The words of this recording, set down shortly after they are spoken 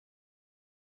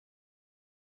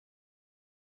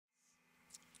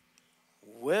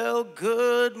Well,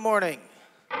 good morning.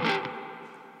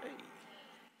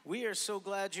 We are so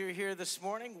glad you're here this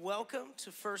morning. Welcome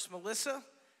to First Melissa.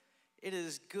 It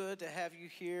is good to have you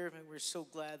here, and we're so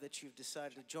glad that you've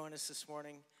decided to join us this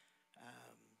morning.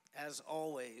 As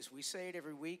always, we say it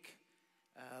every week,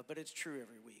 but it's true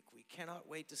every week. We cannot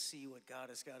wait to see what God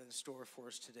has got in store for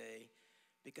us today,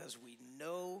 because we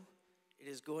know it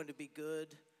is going to be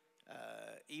good,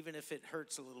 even if it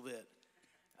hurts a little bit.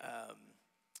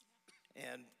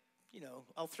 And, you know,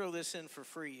 I'll throw this in for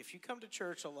free. If you come to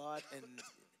church a lot and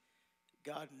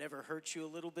God never hurts you a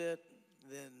little bit,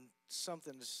 then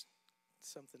something's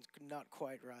not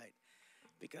quite right.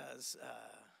 Because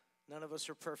none of us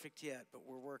are perfect yet, but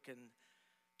we're working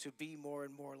to be more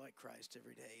and more like Christ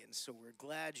every day. And so we're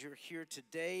glad you're here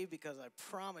today, because I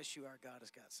promise you our God has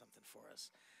got something for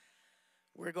us.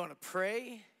 We're going to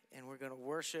pray, and we're going to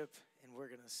worship, and we're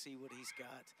going to see what he's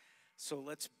got. So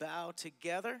let's bow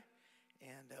together.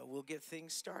 And we'll get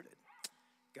things started.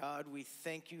 God, we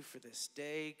thank you for this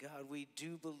day. God, we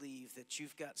do believe that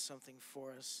you've got something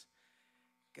for us.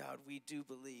 God, we do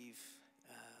believe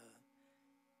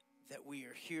that we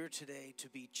are here today to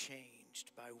be changed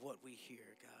by what we hear,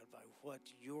 God, by what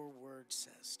your word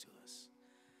says to us.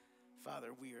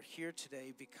 Father, we are here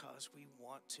today because we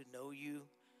want to know you,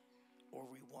 or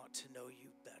we want to know you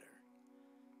better.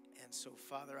 And so,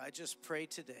 Father, I just pray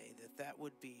today that that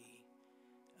would be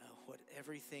what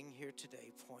everything here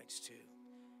today points to.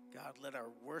 God, let our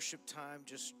worship time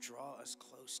just draw us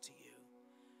close to you.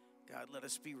 God, let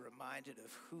us be reminded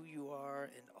of who you are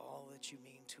and all that you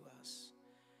mean to us.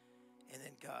 And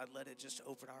then, God, let it just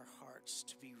open our hearts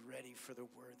to be ready for the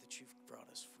word that you've brought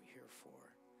us here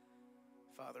for.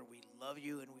 Father, we love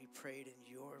you, and we prayed in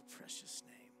your precious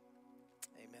name.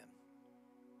 Amen.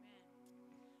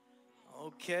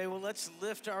 Okay, well, let's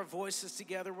lift our voices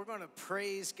together. We're going to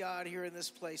praise God here in this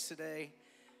place today.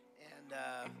 And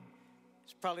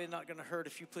it's probably not going to hurt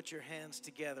if you put your hands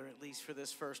together, at least for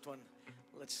this first one.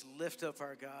 Let's lift up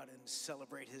our God and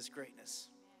celebrate his greatness.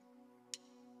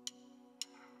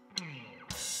 I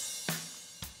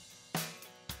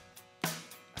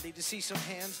need to see some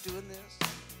hands doing this.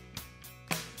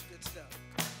 Good stuff.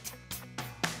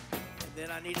 And then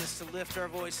I need us to lift our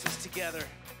voices together.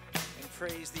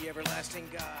 Praise the everlasting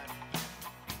God.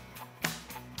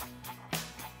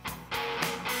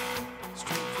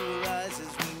 Strength will rise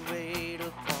as we wait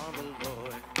upon the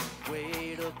Lord.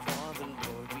 Wait upon the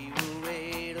Lord. We will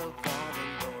wait upon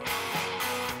the Lord.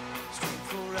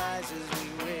 Strength will rise as we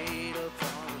wait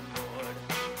upon the Lord.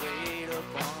 Wait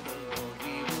upon the Lord.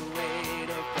 We will wait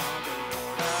upon the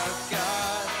Lord. Our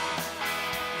God,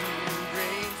 you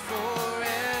reign forever.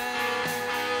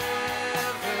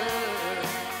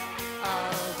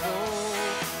 Our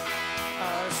hope,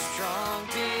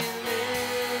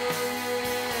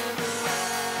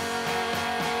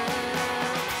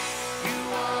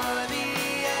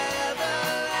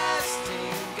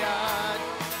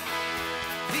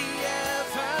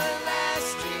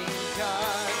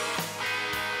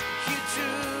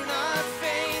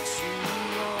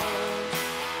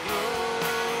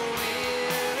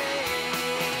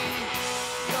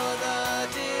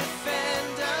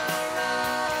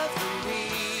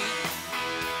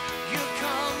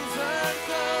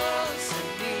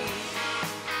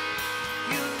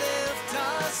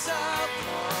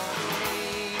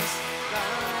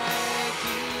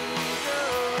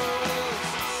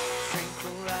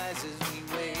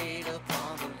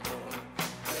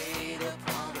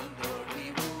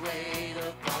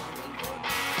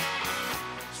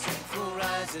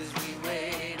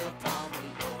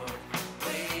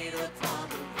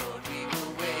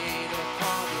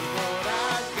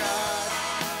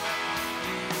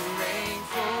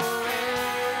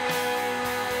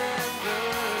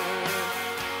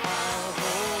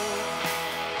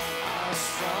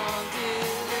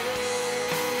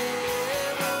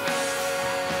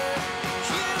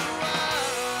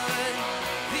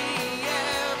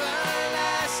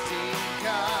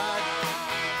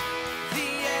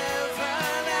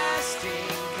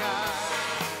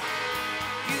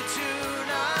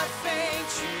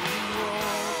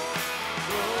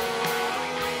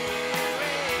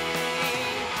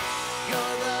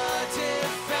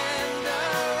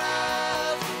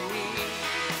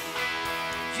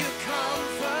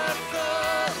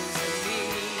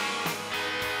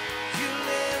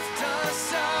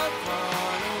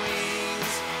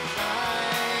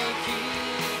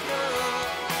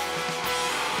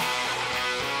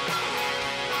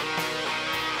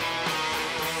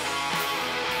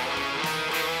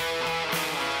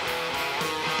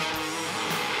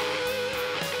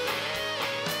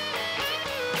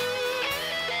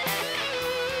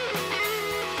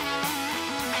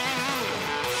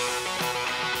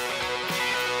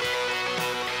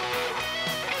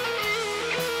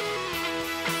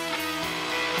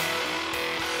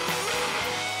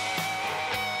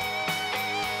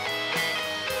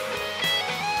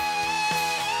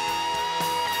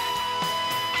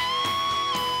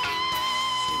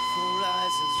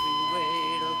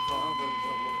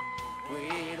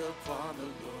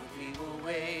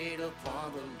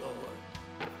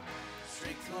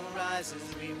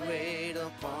 rises, we wait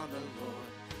upon the Lord.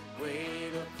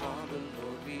 Wait upon the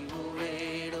Lord, we will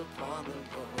wait upon the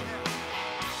Lord.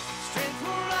 Strength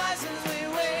will rise as we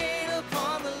wait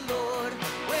upon the Lord.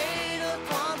 Wait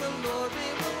upon the Lord, we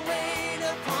will wait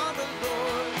upon the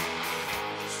Lord.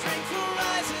 Strength will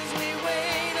rise as we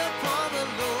wait upon the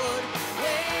Lord.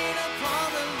 Wait upon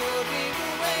the Lord, we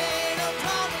will wait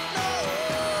upon the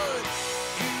Lord.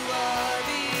 You are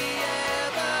the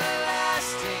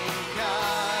everlasting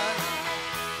God,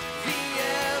 the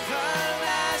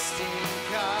everlasting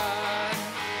God.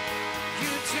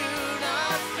 You do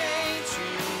not faint,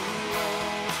 you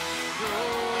won't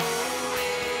grow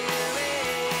weary.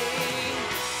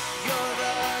 You're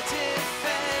the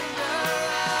defender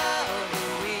of the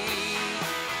weak.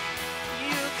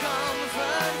 You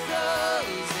comfort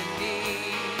those in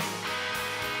need.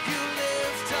 You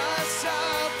lift us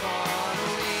up on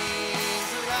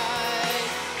wings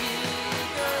like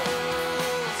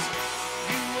eagles.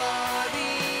 You are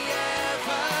the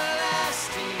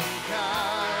everlasting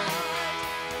God,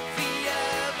 the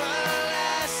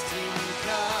everlasting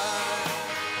God.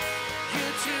 You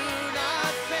do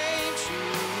not faint, you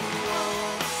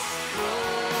won't grow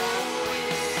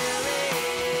weary.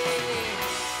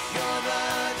 You're the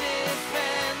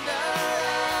defender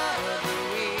of the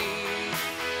weak.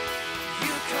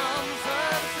 You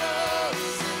comfort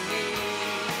those in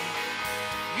need.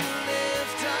 You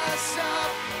lift us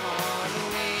up on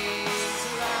wings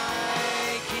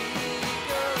like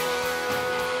eagles.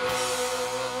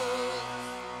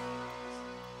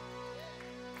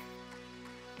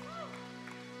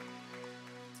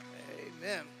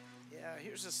 Amen. Yeah,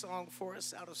 here's a song for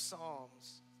us out of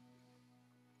Psalms.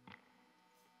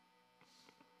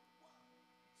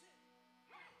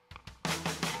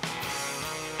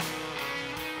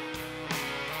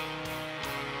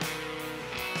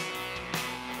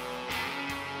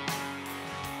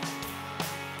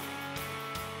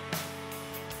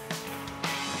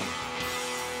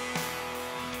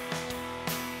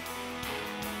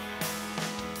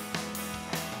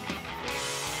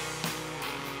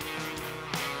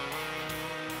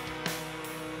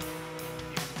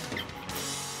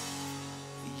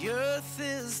 The earth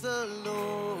is the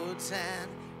Lord's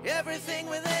and everything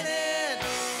within it.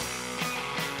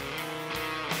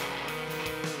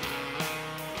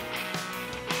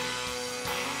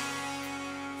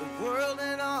 The world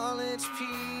and all its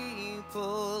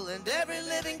people and every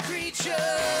living creature.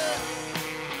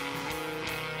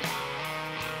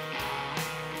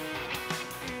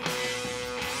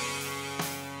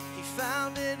 He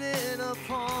founded it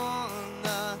upon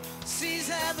the seas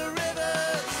and the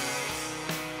rivers.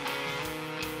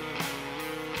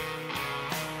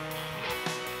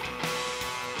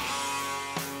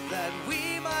 That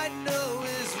we might know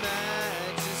his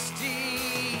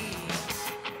majesty.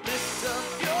 Lift up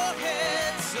your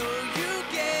heads, O you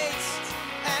gates,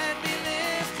 and be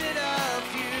lifted up,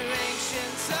 you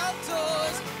ancients of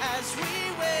doors, as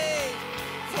we wait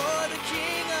for the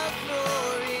King of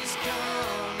glory's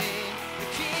coming. The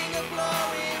King of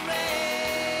glory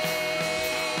reigns.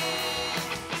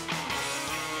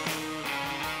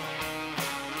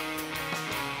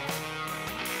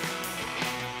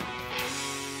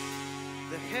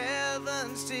 The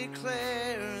heavens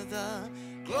declare the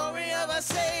glory of our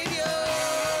Savior.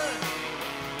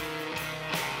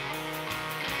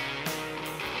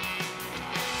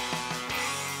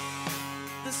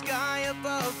 The sky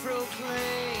above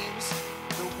proclaims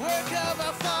the work of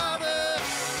our Father.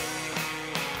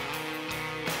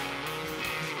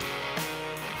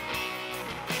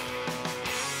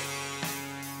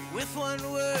 With one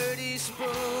word he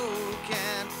spoke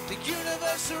and the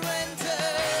universe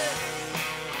surrendered.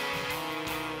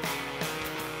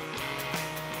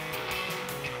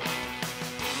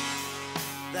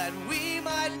 That we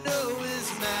might know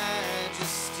his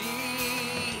majesty.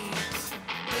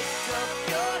 Lift up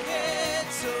your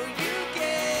heads, O you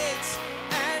gates,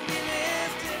 and be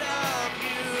lifted up,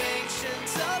 you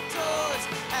ancients of doors,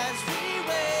 as we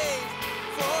wait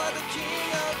for the King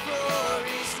of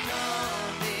glory's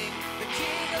coming. The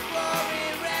King of glory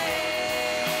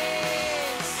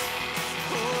reigns.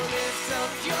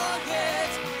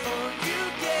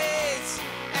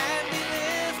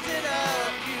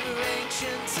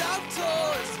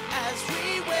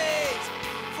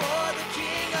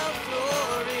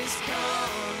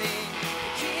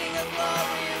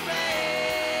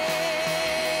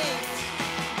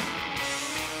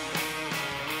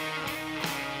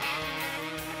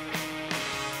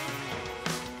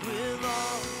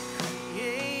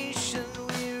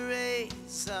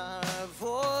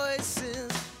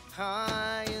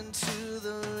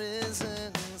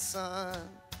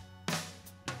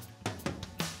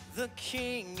 The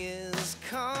King is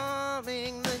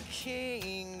coming, the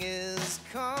King is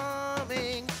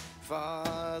coming.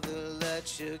 Father,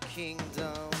 let your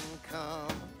kingdom come.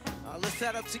 Lift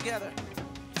that up together.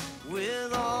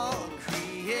 With all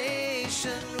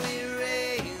creation we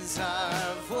raise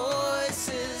our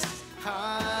voices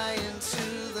high into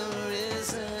the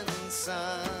risen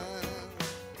sun.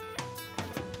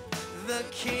 The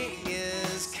King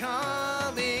is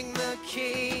coming, the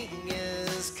King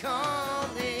is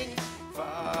coming.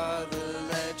 Father,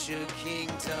 let your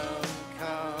kingdom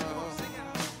come.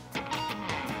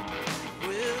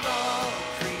 With all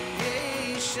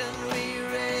creation we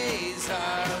raise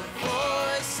our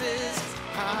voices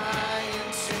high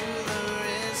into the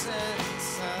risen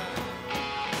sun.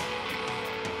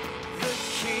 The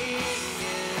King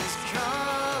is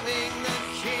coming, the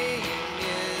King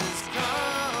is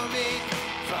coming.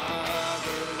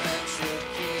 Father, let your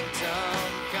kingdom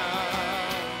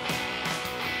come.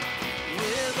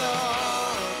 With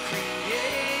all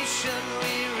creation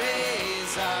we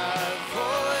raise our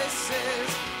voices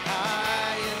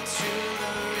high into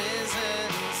the risen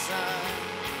sun.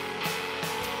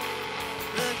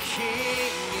 The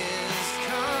King is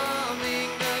coming,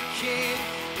 the King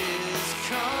is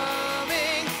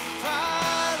coming.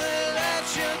 Father, let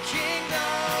your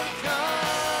kingdom come.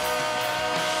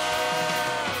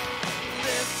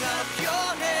 Lift up your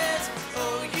heads,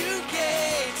 oh you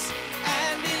gates,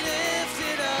 and be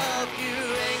lifted up, you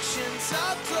ancients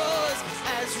of doors,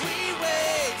 as we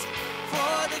wait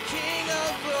for the King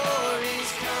of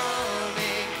glory's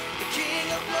coming. The King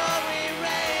of glory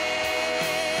reigns.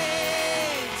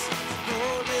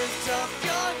 Oh, lift up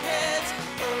your heads,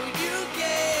 oh you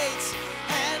gates,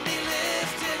 and be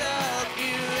lifted up,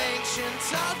 you ancients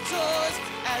of doors,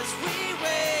 as we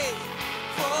wait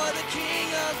for the King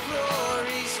of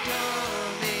glory's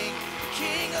coming. The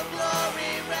King of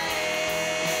glory reigns.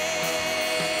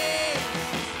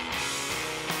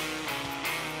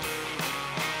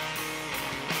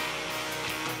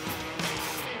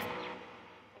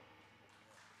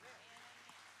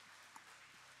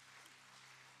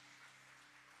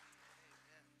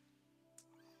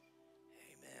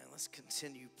 Amen. Let's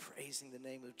continue praising the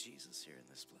name of Jesus here in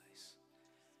this place.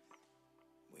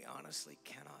 We honestly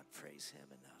cannot praise him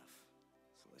enough.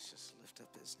 So let's just lift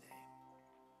up his name.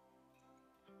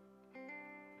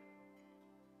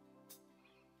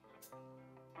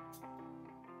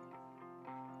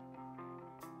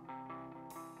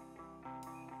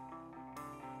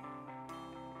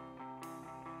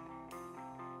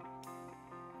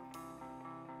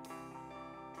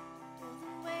 Oh,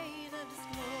 the weight of his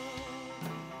glory.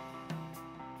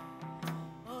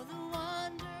 Oh, the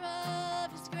wonder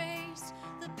of his grace,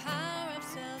 the power of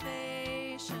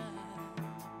salvation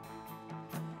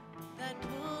that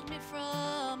pulled me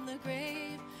from the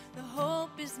grave. The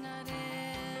hope is not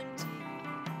empty,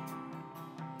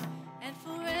 and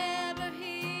forever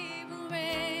he will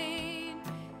reign.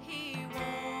 He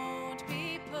won't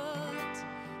be put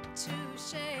to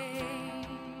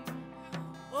shame.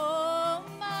 Oh,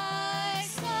 my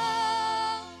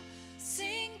soul,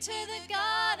 sing to the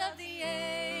God of the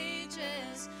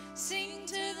ages, sing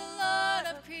to the Lord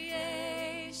of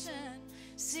creation,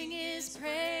 sing his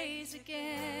praise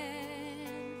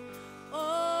again.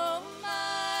 Oh,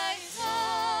 my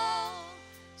soul,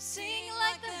 sing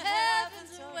like the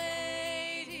heavens are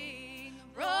waiting,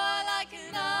 roar like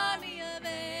an army of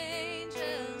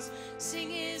angels, sing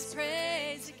his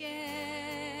praise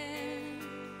again.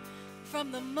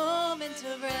 From the moment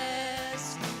of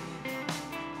rescue,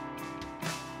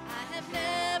 I have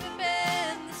never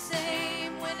been the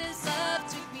same when his love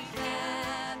took me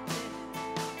captive.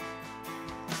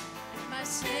 My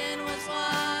sin was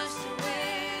washed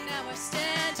away, now I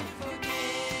stand forgiven.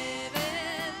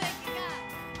 Thank you, God.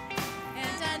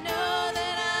 And I know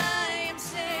that I am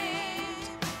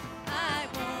saved. I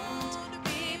won't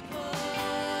be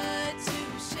put to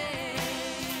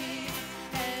shame.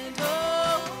 And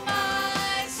oh,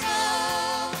 my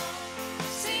soul,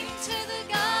 sing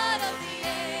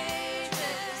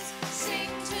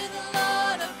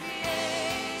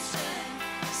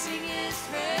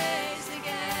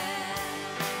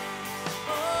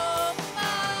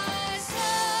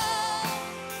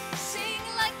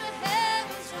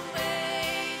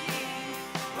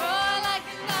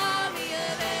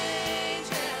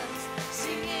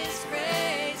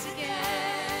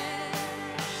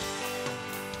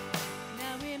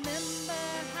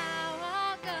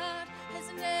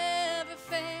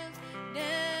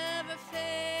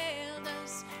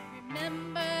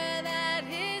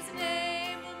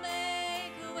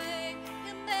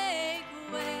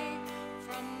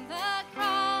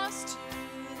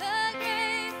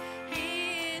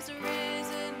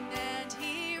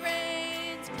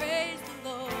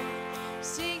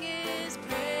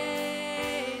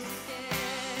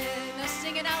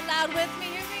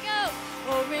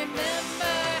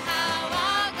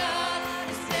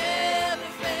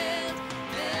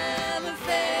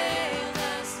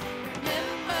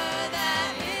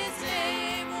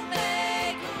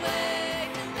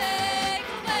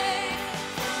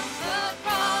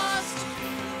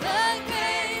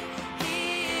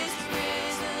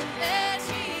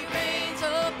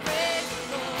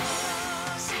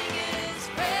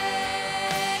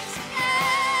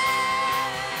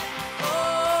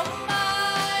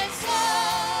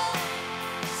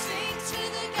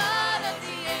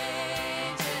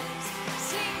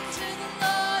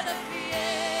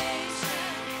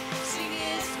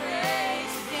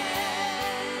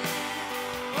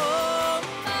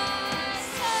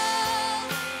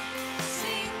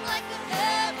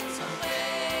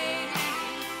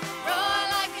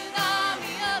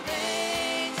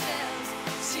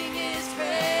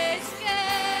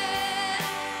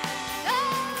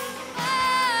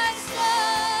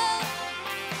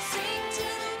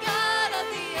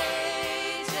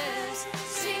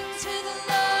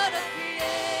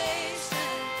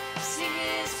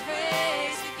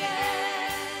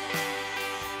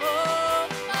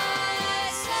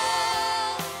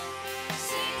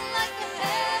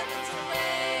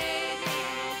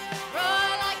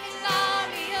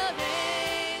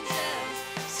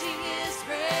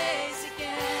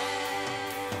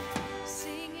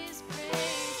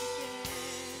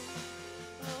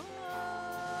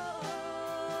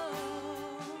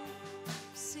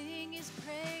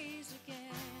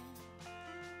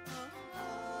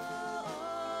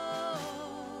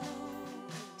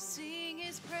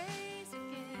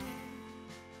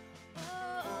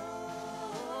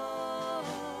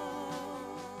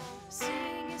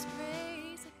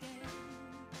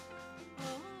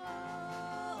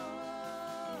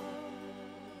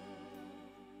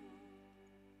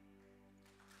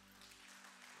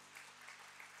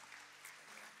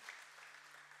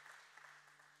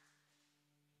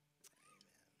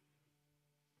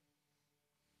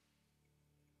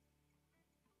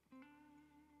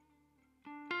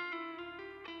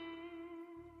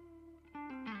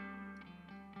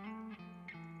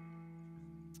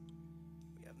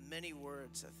many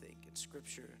words, I think, in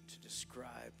Scripture to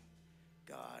describe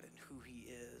God and who he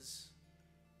is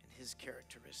and his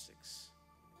characteristics,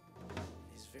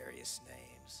 his various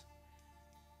names.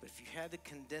 But if you had to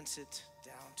condense it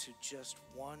down to just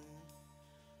one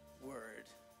word,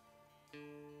 I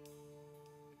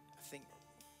think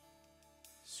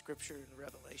Scripture and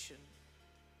Revelation,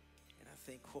 and I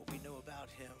think what we know about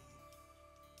him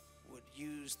would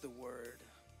use the word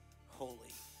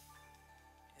holy.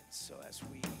 And so as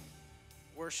we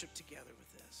worship together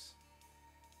with this,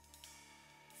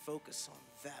 focus on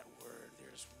that word.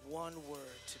 There's one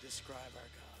word to describe our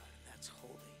God, and that's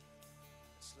holy.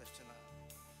 Let's lift him up.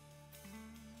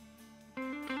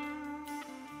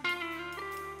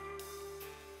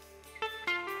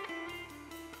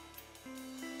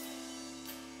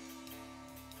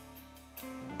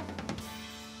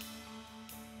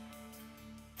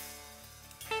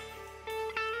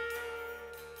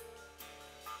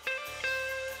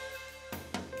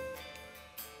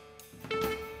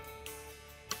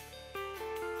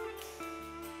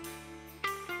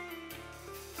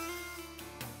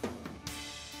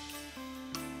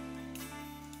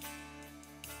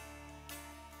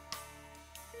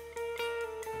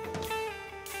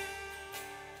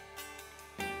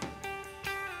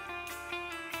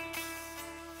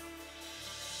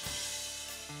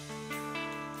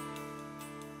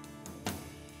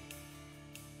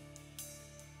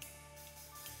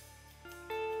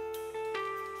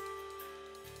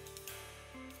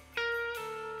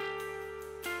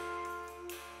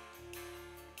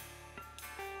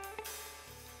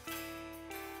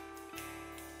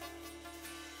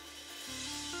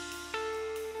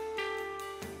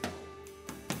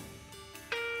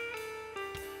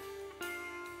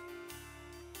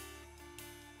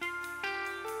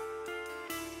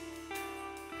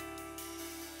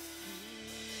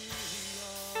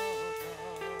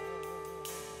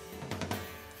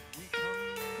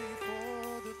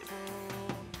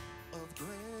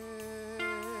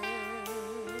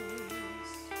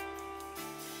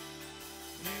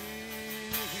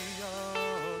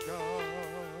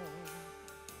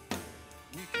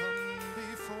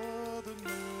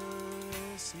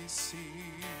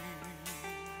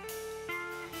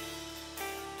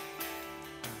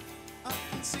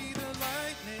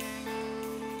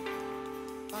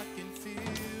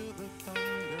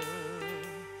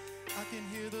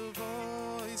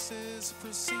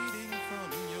 Proceeding from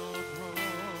your throne,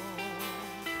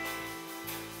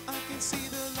 I can see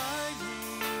the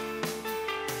lightning,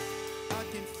 I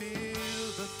can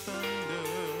feel the thunder,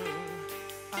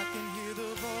 I can hear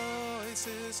the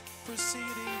voices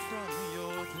proceeding from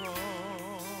your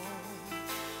throne.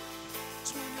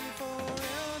 24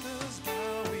 elders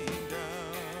bowing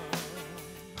down,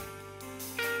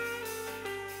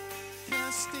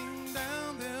 casting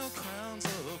down their crowns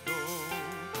of gold.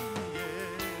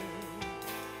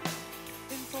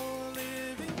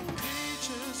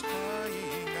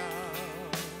 Crying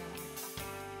out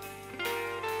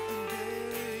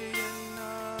day and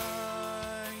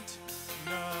night,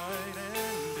 night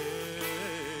and day,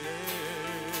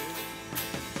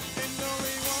 and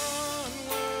only one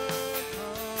word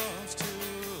comes to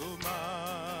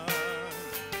mind.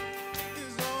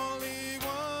 There's only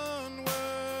one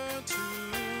word to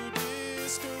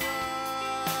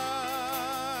describe.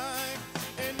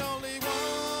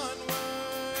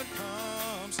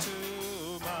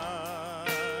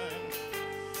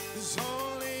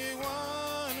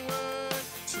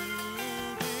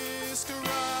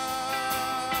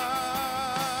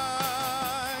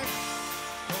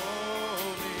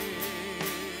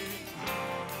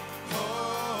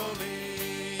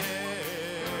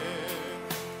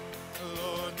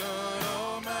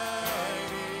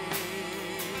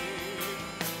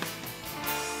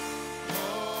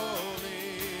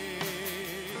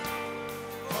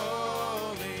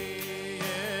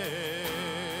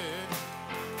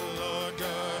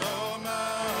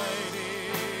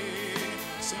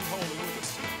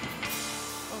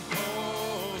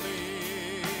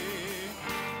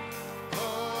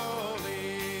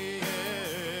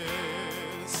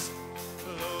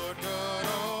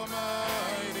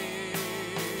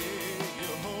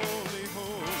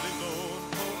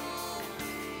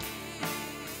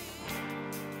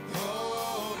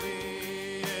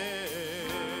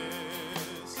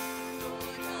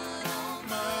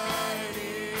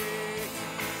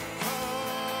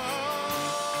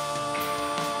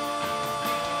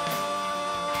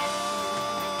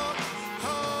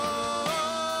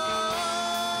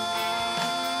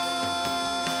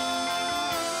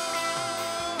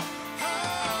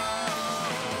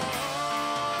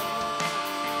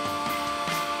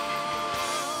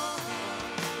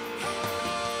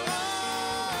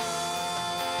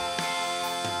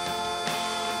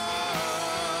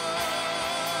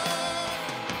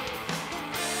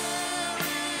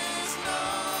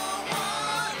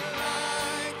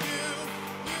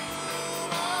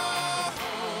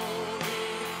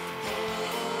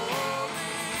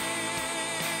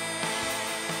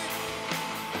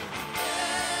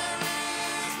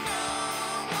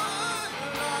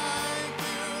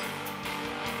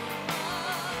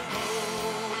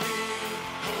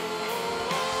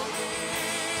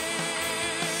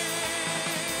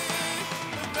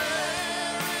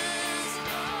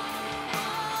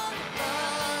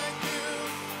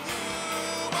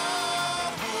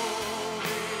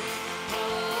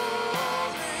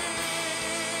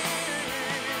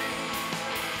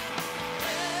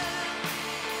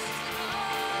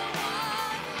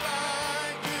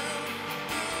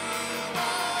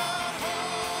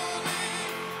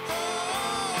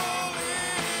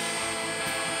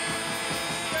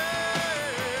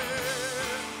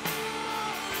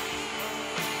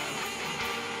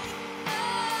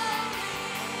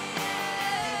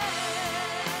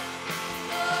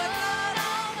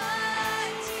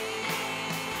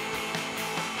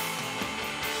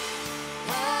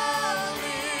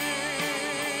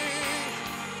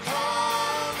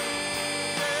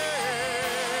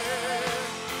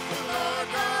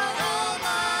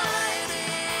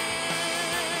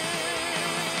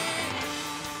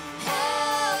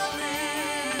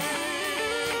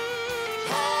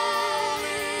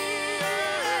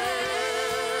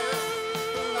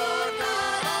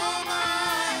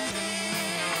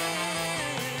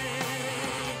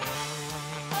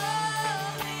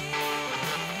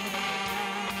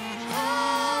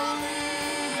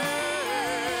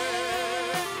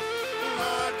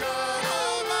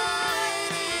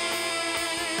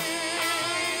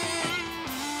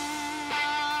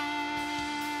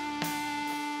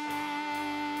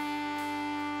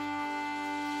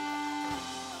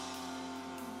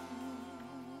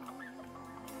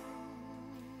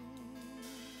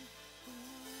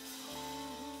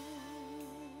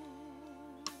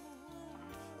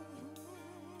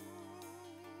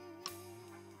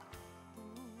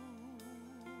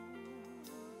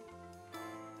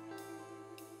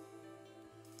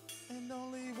 And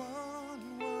only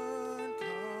one word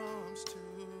comes to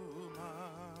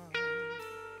mind.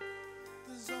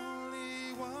 There's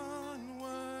only one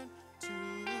word to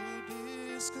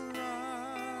describe.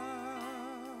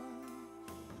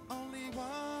 Only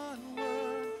one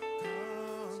word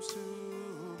comes to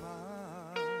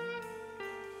mind.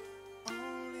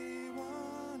 Only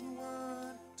one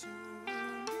word to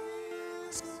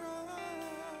describe.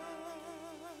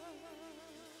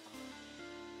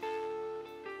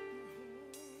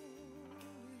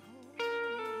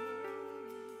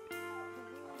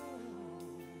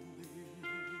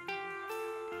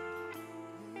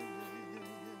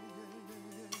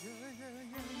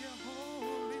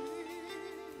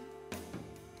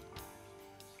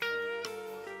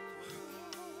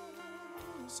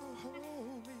 So holy.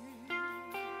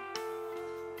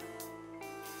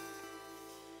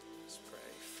 Let's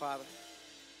pray. Father,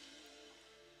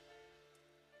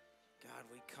 God,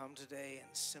 we come today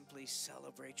and simply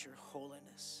celebrate your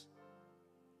holiness.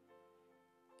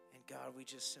 And God, we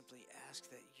just simply ask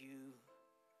that you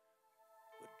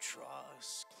would draw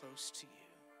us close to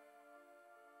you.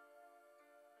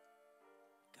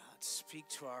 God, speak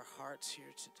to our hearts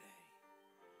here today.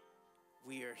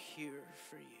 We are here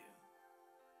for you.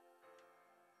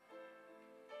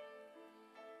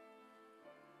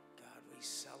 God, we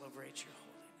celebrate your holiness.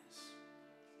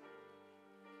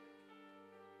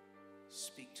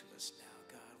 Speak to us now,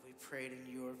 God. We pray it in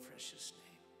your precious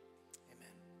name.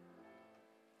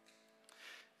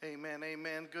 Amen. Amen,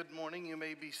 amen. Good morning. You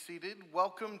may be seated.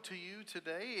 Welcome to you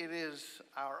today. It is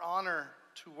our honor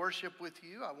to worship with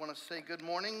you. I want to say good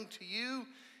morning to you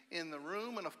in the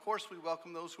room. And of course, we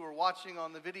welcome those who are watching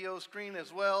on the video screen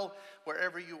as well.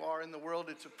 Wherever you are in the world,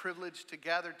 it's a privilege to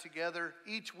gather together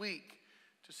each week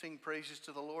to sing praises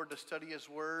to the Lord, to study his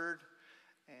word.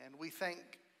 And we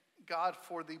thank God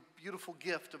for the beautiful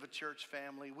gift of a church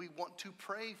family. We want to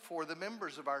pray for the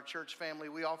members of our church family.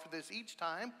 We offer this each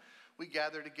time we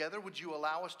gather together. Would you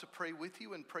allow us to pray with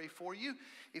you and pray for you?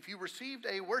 If you received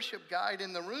a worship guide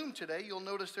in the room today, you'll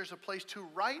notice there's a place to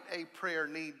write a prayer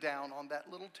need down on that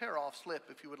little tear-off slip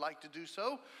if you would like to do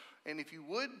so. And if you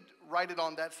would write it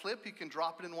on that slip, you can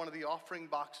drop it in one of the offering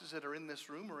boxes that are in this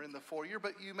room or in the foyer.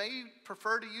 But you may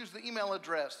prefer to use the email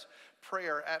address,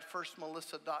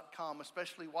 prayer@firstmelissa.com,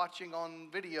 especially watching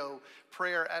on video,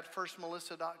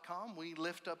 prayer@firstmelissa.com. We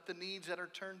lift up the needs that are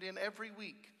turned in every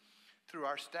week through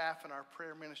our staff and our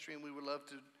prayer ministry, and we would love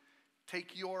to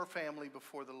take your family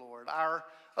before the Lord. Our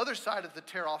other side of the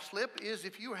tear-off slip is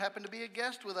if you happen to be a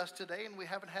guest with us today and we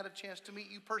haven't had a chance to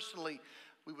meet you personally,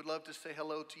 we would love to say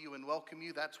hello to you and welcome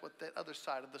you. That's what the other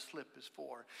side of the slip is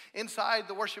for. Inside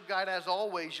the worship guide, as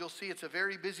always, you'll see it's a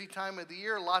very busy time of the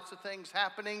year. Lots of things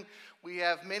happening. We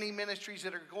have many ministries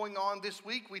that are going on this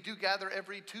week. We do gather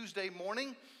every Tuesday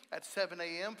morning at 7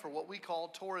 a.m. for what we call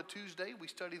Torah Tuesday. We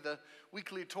study the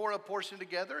weekly Torah portion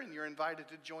together, and you're invited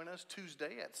to join us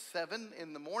Tuesday at 7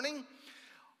 in the morning.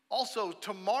 Also,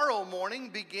 tomorrow morning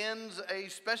begins a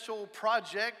special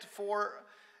project for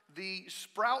the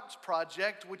Sprouts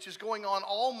Project, which is going on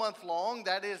all month long.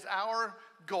 That is our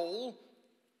goal,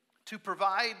 to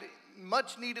provide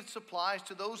much needed supplies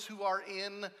to those who are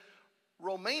in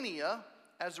Romania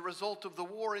as a result of the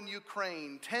war in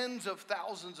Ukraine. Tens of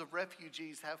thousands of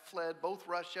refugees have fled both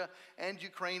Russia and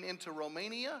Ukraine into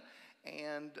Romania,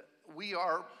 and we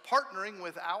are partnering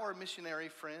with our missionary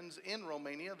friends in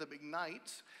Romania, the Big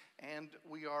Knights, and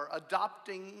we are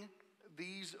adopting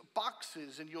these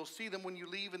boxes, and you'll see them when you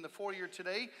leave in the foyer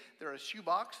today. They're a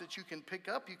shoebox that you can pick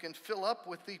up. You can fill up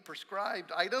with the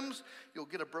prescribed items. You'll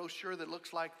get a brochure that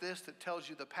looks like this that tells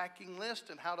you the packing list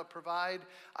and how to provide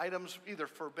items either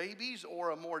for babies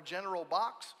or a more general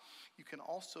box. You can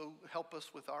also help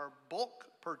us with our bulk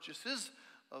purchases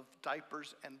of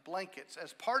diapers and blankets.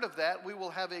 As part of that, we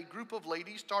will have a group of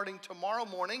ladies starting tomorrow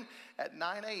morning at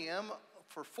 9 a.m.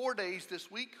 for 4 days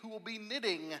this week who will be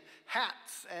knitting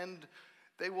hats, and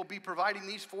they will be providing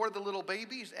these for the little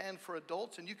babies and for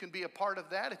adults, and you can be a part of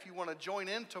that if you want to join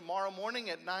in tomorrow morning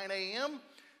at 9 a.m.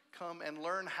 Come and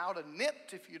learn how to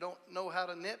knit if you don't know how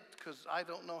to knit, because I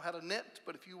don't know how to knit,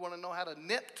 but if you want to know how to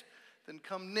knit, then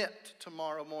come knit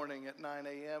tomorrow morning at 9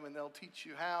 a.m. and they'll teach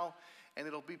you how, and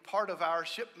it'll be part of our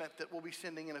shipment that we'll be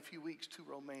sending in a few weeks to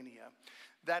Romania.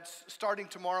 That's starting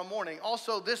tomorrow morning.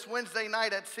 Also, this Wednesday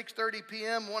night at 6:30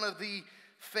 p.m., one of the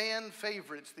fan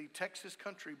favorites, the Texas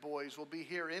Country Boys, will be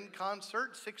here in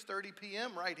concert, 6:30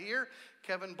 p.m. right here.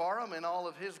 Kevin Barham and all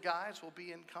of his guys will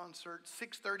be in concert,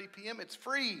 6:30 p.m. It's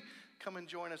free come and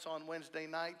join us on Wednesday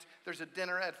night. There's a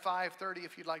dinner at 5:30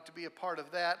 if you'd like to be a part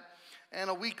of that. And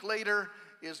a week later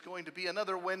is going to be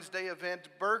another Wednesday event,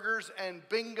 burgers and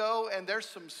bingo. And there's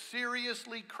some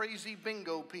seriously crazy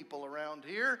bingo people around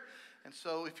here. And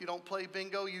so if you don't play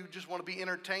bingo, you just want to be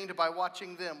entertained by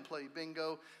watching them play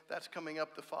bingo. That's coming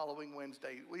up the following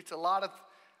Wednesday. It's a lot of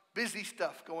busy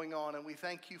stuff going on, and we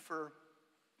thank you for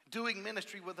doing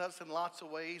ministry with us in lots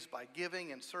of ways by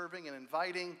giving and serving and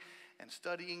inviting and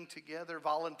studying together,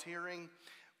 volunteering.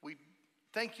 We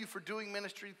thank you for doing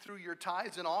ministry through your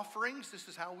tithes and offerings. This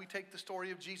is how we take the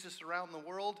story of Jesus around the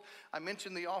world. I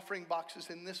mentioned the offering boxes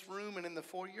in this room and in the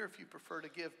foyer. If you prefer to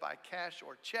give by cash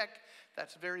or check,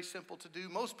 that's very simple to do.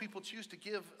 Most people choose to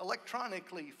give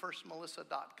electronically,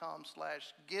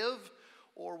 firstmelissa.com/give,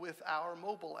 or with our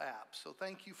mobile app. So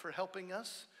thank you for helping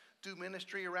us do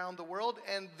ministry around the world.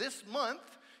 And this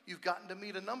month, you've gotten to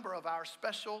meet a number of our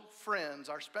special friends,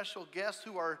 our special guests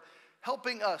who are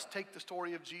helping us take the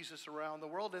story of Jesus around the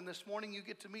world. And this morning, you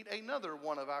get to meet another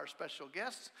one of our special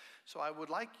guests. So I would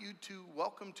like you to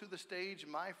welcome to the stage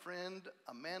my friend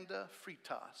Amanda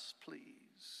Freitas,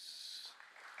 please.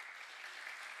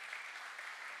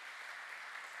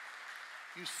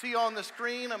 You see on the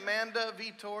screen Amanda,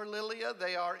 Vitor, Lilia.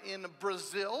 They are in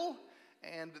Brazil.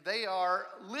 And they are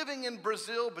living in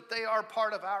Brazil, but they are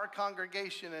part of our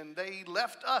congregation. And they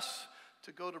left us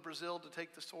to go to Brazil to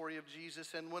take the story of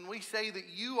Jesus. And when we say that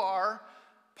you are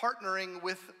partnering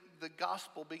with the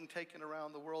gospel being taken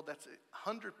around the world, that's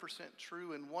 100%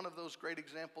 true. And one of those great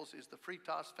examples is the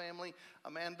Freitas family.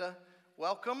 Amanda,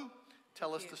 welcome.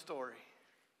 Tell us the story.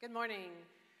 Good morning.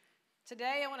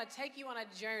 Today I want to take you on a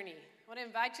journey. I want to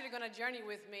invite you to go on a journey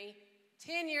with me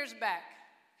 10 years back.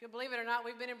 If you'll believe it or not,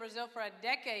 we've been in Brazil for a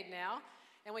decade now,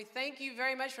 and we thank you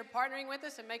very much for partnering with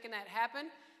us and making that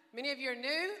happen. Many of you are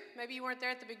new. Maybe you weren't there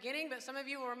at the beginning, but some of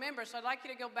you will remember. So I'd like you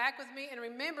to go back with me and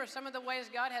remember some of the ways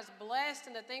God has blessed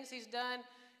and the things he's done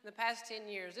in the past 10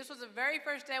 years. This was the very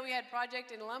first day we had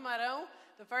Project in Lamarão,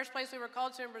 the first place we were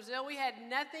called to in Brazil. We had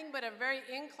nothing but a very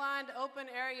inclined, open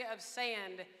area of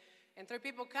sand. And through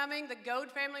people coming, the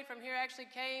Goad family from here actually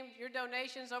came, your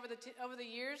donations over the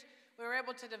years, we were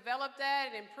able to develop that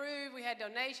and improve. We had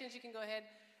donations. You can go ahead.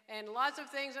 And lots of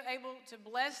things are able to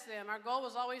bless them. Our goal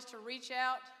was always to reach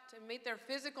out to meet their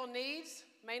physical needs,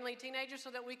 mainly teenagers,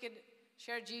 so that we could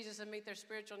share Jesus and meet their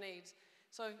spiritual needs.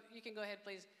 So you can go ahead,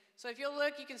 please. So if you'll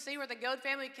look, you can see where the Goad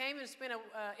family came and spent an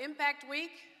impact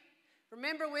week.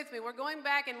 Remember with me, we're going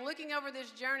back and looking over this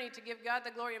journey to give God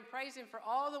the glory and praise him for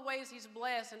all the ways he's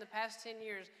blessed in the past 10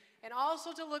 years. And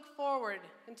also to look forward.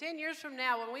 And 10 years from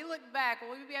now, when we look back,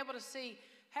 will we be able to see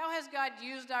how has God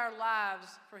used our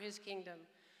lives for his kingdom?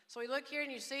 So we look here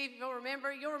and you see, you'll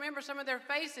remember some of their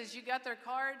faces. You got their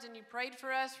cards and you prayed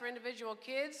for us for individual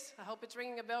kids. I hope it's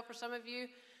ringing a bell for some of you.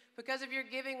 Because of your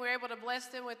giving, we're able to bless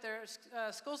them with their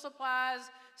school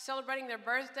supplies, celebrating their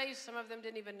birthdays. Some of them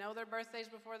didn't even know their birthdays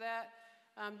before that.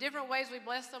 Different ways we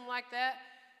bless them like that.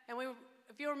 And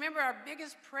if you remember our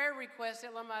biggest prayer request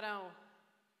at Lamarão,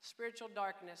 spiritual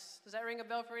darkness. Does that ring a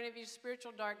bell for any of you?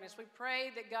 Spiritual darkness. We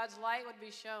prayed that God's light would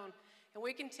be shown. And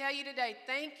we can tell you today,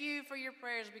 thank you for your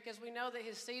prayers, because we know that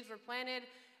his seeds were planted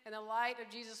and the light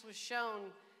of Jesus was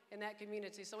shown in that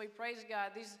community. So we praise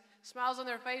God. These smiles on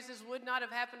their faces would not have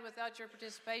happened without your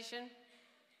participation.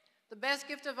 The best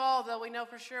gift of all, though, we know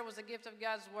for sure, was the gift of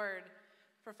God's word.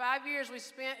 For 5 years we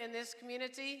spent in this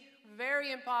community,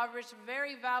 very impoverished,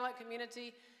 very violent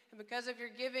community. And because of your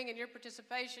giving and your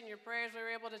participation, your prayers, we were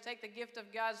able to take the gift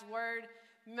of God's word.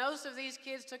 Most of these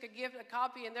kids took a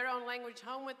copy in their own language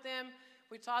home with them.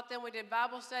 We taught them. We did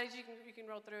Bible studies. You can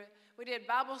roll through it. We did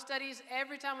Bible studies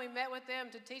every time we met with them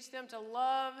to teach them to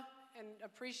love and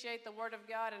appreciate the word of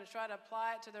God and to try to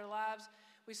apply it to their lives.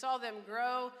 We saw them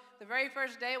grow. The very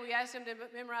first day, we asked them to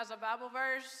memorize a Bible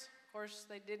verse. Of course,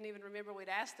 they didn't even remember we'd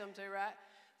asked them to, right?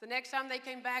 The next time they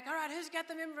came back, all right, who's got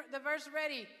the verse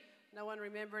ready? No one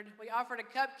remembered. We offered a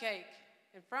cupcake.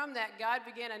 And from that, God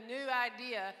began a new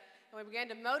idea. And we began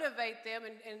to motivate them.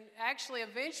 And actually,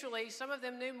 eventually, some of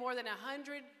them knew more than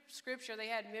 100 scripture they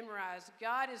had memorized.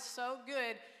 God is so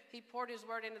good. He poured his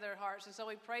word into their hearts. And so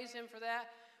we praise him for that.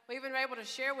 We even were able to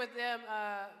share with them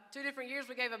 2 different years.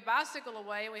 We gave a bicycle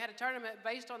away, and we had a tournament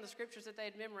based on the scriptures that they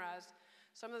had memorized.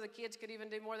 Some of the kids could even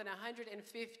do more than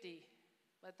 150.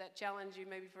 Let that challenge you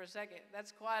maybe for a second.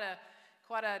 That's quite a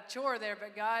chore there,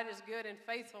 but God is good and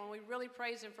faithful, and we really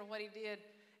praise him for what he did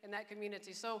in that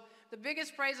community. So the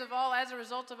biggest praise of all, as a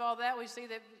result of all that, we see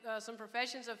that some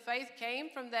professions of faith came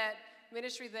from that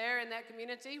ministry there in that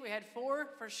community. We had 4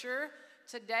 for sure.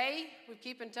 Today, we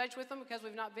keep in touch with them because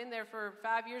we've not been there for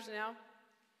 5 years now.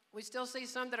 We still see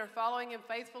some that are following him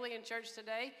faithfully in church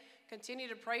today. Continue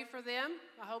to pray for them.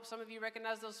 I hope some of you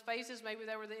recognize those faces. Maybe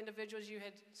they were the individuals you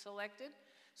had selected.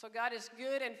 So God is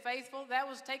good and faithful. That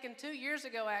was taken 2 years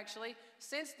ago, actually.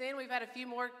 Since then, we've had a few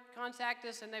more contact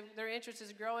us, and their interest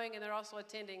is growing, and they're also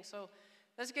attending. So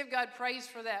let's give God praise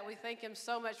for that. We thank him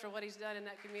so much for what he's done in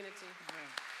that community.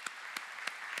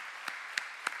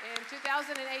 In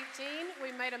 2018,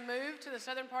 we made a move to the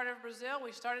southern part of Brazil.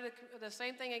 We started the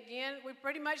same thing again. We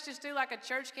pretty much just do like a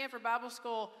church camp or Bible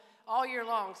school all year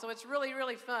long. So it's really,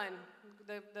 really fun,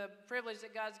 the privilege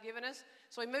that God's given us.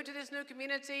 So we moved to this new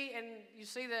community, and you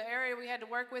see the area we had to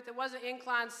work with. It wasn't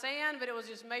inclined sand, but it was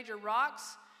just major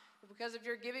rocks. Because of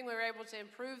your giving, we were able to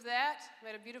improve that. We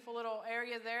had a beautiful little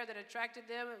area there that attracted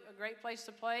them, a great place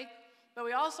to play. But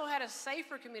we also had a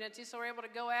safer community, so we were able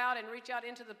to go out and reach out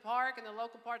into the park and the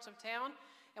local parts of town.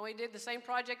 And we did the same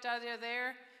project out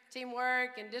there,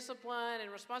 teamwork and discipline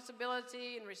and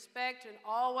responsibility and respect and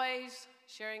always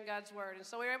sharing God's word. And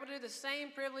so we were able to do the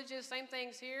same privileges, same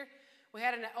things here. We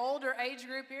had an older age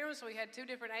group here, so we had 2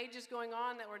 different ages going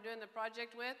on that we're doing the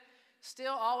project with.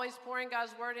 Still always pouring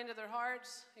God's word into their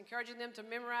hearts, encouraging them to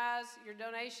memorize your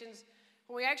donations.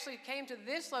 When we actually came to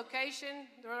this location,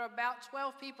 there were about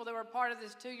 12 people that were part of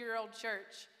this 2-year-old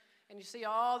church. And you see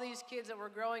all these kids that were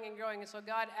growing and growing. And so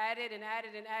God added and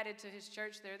added and added to his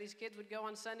church there. These kids would go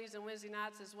on Sundays and Wednesday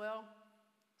nights as well.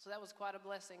 So that was quite a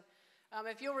blessing.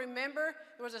 If you'll remember,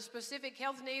 there was a specific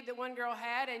health need that one girl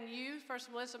had, and you, First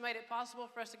Melissa, made it possible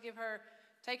for us to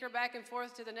take her back and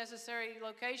forth to the necessary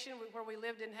location where we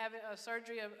lived and have a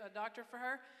surgery, a doctor for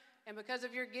her. And because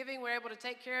of your giving, we were able to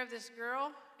take care of this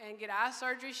girl and get eye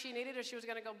surgery she needed, or she was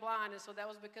going to go blind. And so that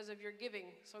was because of your giving.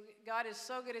 So God is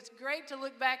so good. It's great to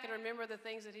look back and remember the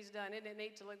things that he's done. Isn't it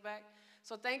neat to look back?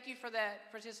 So thank you for that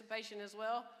participation as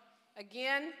well.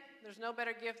 Again, there's no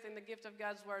better gift than the gift of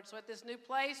God's word. So at this new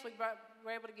place, we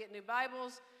were able to get new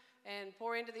Bibles and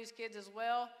pour into these kids as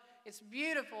well. It's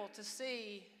beautiful to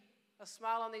see a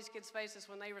smile on these kids' faces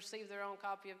when they receive their own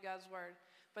copy of God's word.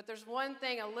 But there's one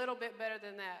thing a little bit better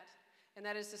than that, and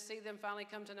that is to see them finally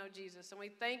come to know Jesus. And we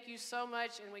thank you so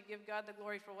much, and we give God the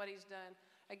glory for what he's done.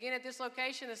 Again, at this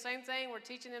location, the same thing. We're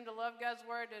teaching them to love God's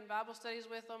word, doing Bible studies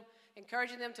with them,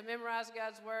 encouraging them to memorize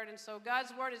God's word. And so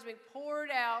God's word has been poured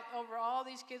out over all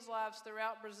these kids' lives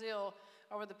throughout Brazil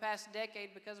over the past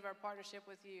decade because of our partnership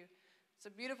with you. It's a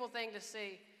beautiful thing to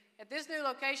see. At this new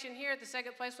location here, at the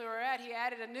second place we were at, he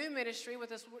added a new ministry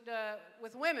with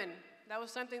women. That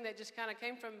was something that just kind of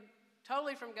came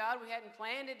totally from God. We hadn't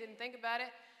planned it, didn't think about it,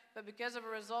 but because of a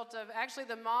result of actually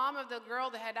the mom of the girl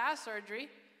that had eye surgery,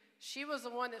 she was the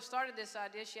one that started this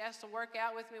idea. She asked to work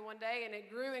out with me one day, and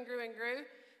it grew and grew and grew.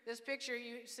 This picture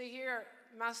you see here,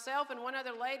 myself and one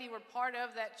other lady were part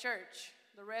of that church.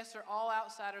 The rest are all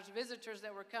outsiders, visitors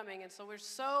that were coming, and so we're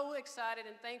so excited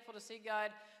and thankful to see God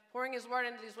pouring his word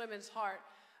into these women's heart.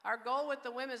 Our goal with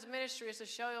the women's ministry is to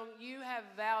show them you have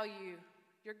value.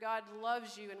 Your God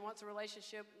loves you and wants a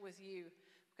relationship with you,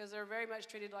 because they're very much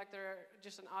treated like they're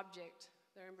just an object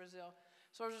there in Brazil.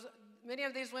 So many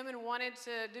of these women wanted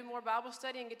to do more Bible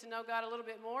study and get to know God a little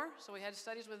bit more, so we had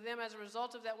studies with them as a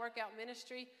result of that workout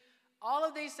ministry. All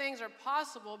of these things are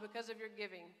possible because of your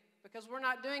giving, because we're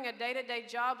not doing a day-to-day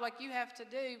job like you have to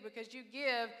do. Because you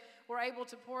give, we're able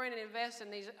to pour in and invest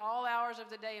in these, all hours of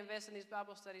the day, invest in these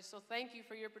Bible studies. So thank you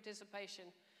for your participation.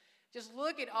 Just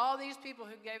look at all these people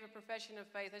who gave a profession of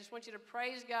faith. I just want you to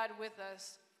praise God with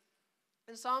us.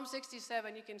 In Psalm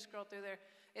 67, you can scroll through there,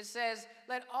 it says,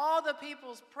 let all the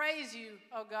peoples praise you,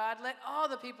 O God. Let all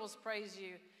the peoples praise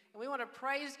you. And we want to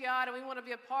praise God, and we want to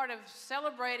be a part of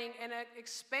celebrating and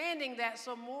expanding that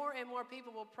so more and more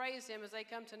people will praise him as they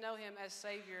come to know him as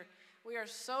Savior. We are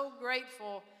so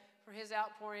grateful for his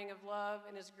outpouring of love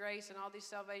and his grace and all these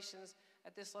salvations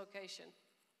at this location.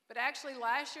 But actually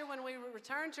last year when we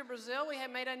returned to Brazil, we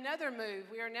had made another move.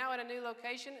 We are now at a new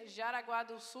location, Jaraguá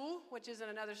do Sul, which is in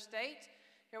another state.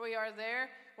 Here we are there.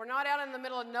 We're not out in the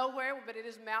middle of nowhere, but it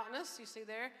is mountainous, you see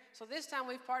there. So this time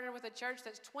we've partnered with a church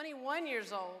that's 21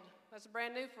 years old. That's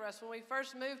brand new for us. When we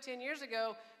first moved 10 years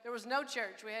ago, there was no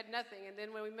church. We had nothing. And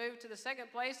then when we moved to the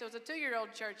second place, there was a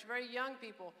 2-year-old church, very young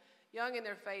people, young in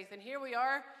their faith. And here we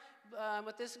are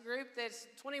with this group that's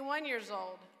 21 years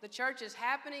old. The church is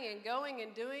happening and going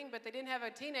and doing, but they didn't have a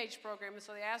teenage program, and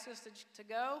so they asked us to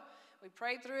go. We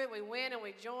prayed through it, we went, and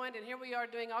we joined, and here we are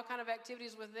doing all kind of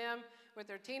activities with them, with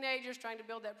their teenagers, trying to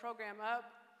build that program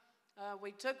up.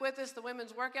 We took with us the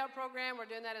women's workout program. We're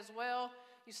doing that as well.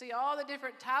 You see all the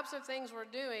different types of things we're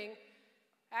doing.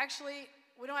 Actually,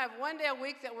 we don't have one day a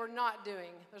week that we're not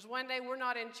doing. There's one day we're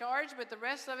not in charge, but the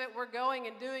rest of it we're going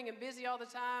and doing and busy all the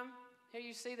time. Here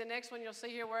you see the next one. You'll see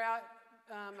here we're out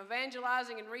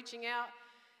evangelizing and reaching out.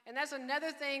 And that's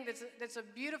another thing that's a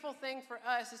beautiful thing for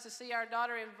us, is to see our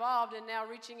daughter involved and now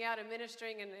reaching out and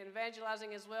ministering and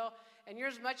evangelizing as well. And you're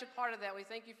as much a part of that. We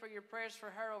thank you for your prayers for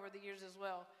her over the years as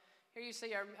well. Here you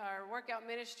see our workout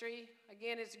ministry.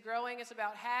 Again, it's growing. It's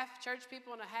about half church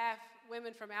people and a half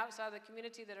women from outside of the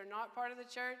community that are not part of the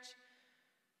church.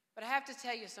 But I have to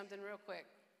tell you something real quick.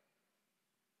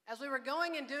 As we were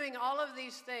going and doing all of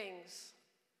these things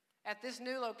at this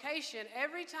new location,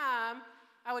 every time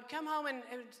I would come home and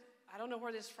I don't know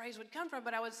where this phrase would come from,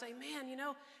 but I would say, man, you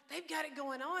know, they've got it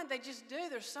going on. They just do.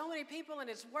 There's so many people and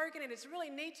it's working, and it's really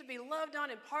neat to be loved on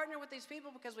and partner with these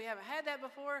people because we haven't had that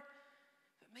before.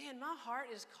 But man, my heart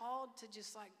is called to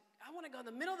just like, I want to go in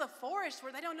the middle of the forest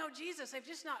where they don't know Jesus. They've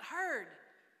just not heard.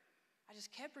 I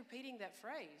just kept repeating that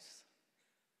phrase.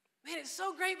 Man, it's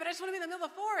so great, but I just want to be in the middle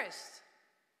of the forest.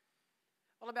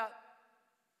 Well, about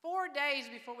 4 days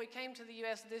before we came to the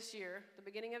U.S. this year, the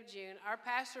beginning of June, our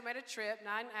pastor made a trip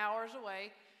 9 hours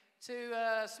away to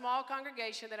a small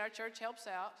congregation that our church helps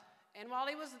out. And while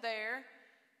he was there,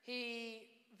 he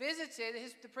visited.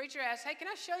 The preacher asked, hey, can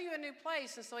I show you a new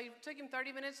place? And so he took him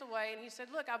 30 minutes away, and he said,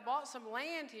 look, I bought some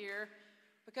land here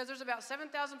because there's about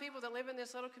 7,000 people that live in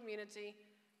this little community,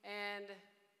 and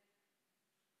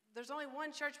there's only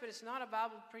one church, but it's not a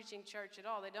Bible-preaching church at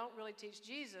all. They don't really teach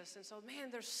Jesus. And so, man,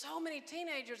 there's so many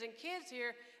teenagers and kids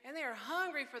here, and they are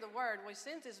hungry for the word. And we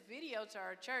sent this video to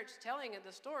our church telling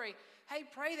the story, hey,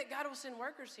 pray that God will send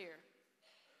workers here.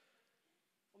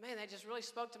 Well, man, that just really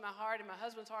spoke to my heart and my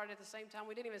husband's heart at the same time.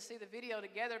 We didn't even see the video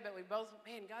together, but we both,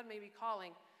 man, God may be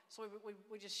calling. So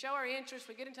we just show our interest.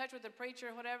 We get in touch with the preacher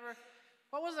or whatever.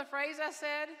 What was the phrase I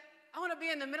said? I want to be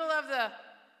in the middle of the...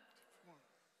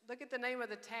 Look at the name of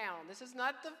the town. This is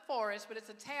not the forest, but it's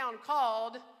a town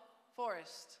called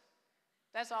Forest.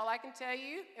 That's all I can tell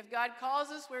you. If God calls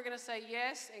us, we're going to say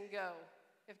yes and go.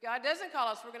 If God doesn't call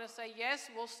us, we're going to say yes,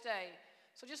 we'll stay.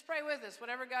 So just pray with us.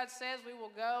 Whatever God says, we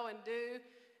will go and do.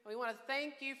 And we want to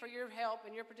thank you for your help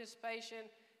and your participation.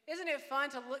 Isn't it fun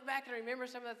to look back and remember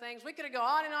some of the things? We could go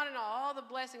on and on and on, all the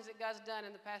blessings that God's done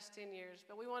in the past 10 years.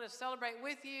 But we want to celebrate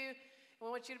with you. We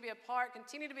want you to be a part.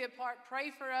 Continue to be a part.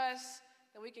 Pray for us,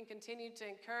 that we can continue to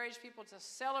encourage people to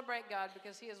celebrate God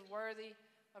because he is worthy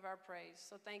of our praise.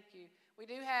 So thank you. We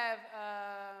do have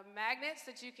magnets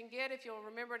that you can get if you'll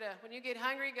remember to, when you get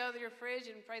hungry, go to your fridge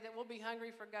and pray that we'll be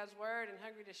hungry for God's word and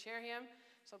hungry to share him.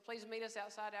 So please meet us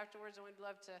outside afterwards, and we'd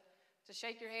love to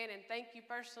shake your hand and thank you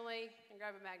personally and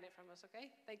grab a magnet from us,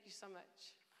 okay? Thank you so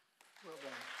much. Well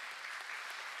done.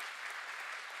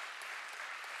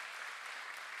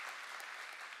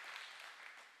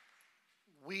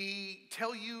 We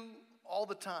tell you all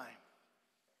the time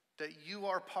that you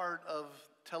are part of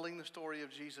telling the story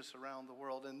of Jesus around the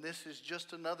world, and this is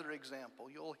just another example.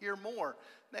 You'll hear more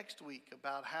next week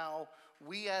about how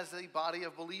we as a body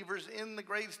of believers in the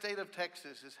great state of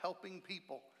Texas is helping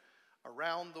people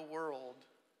around the world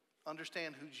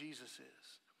understand who Jesus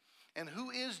is. And who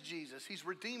is Jesus? He's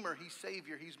Redeemer, he's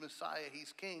Savior, he's Messiah,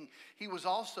 he's King. He was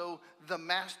also the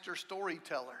master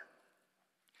storyteller.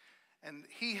 And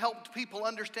he helped people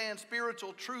understand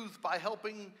spiritual truth by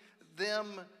helping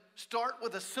them start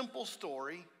with a simple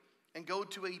story and go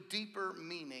to a deeper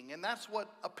meaning. And that's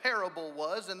what a parable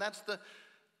was, and that's the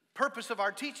purpose of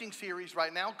our teaching series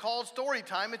right now called Story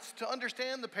Time. It's to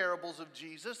understand the parables of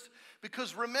Jesus,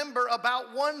 because remember,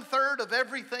 about 1/3 of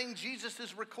everything Jesus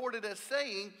is recorded as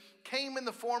saying came in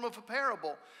the form of a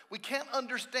parable. We can't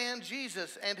understand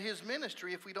Jesus and his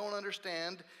ministry if we don't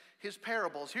understand his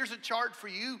parables. Here's a chart for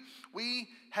you. We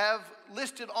have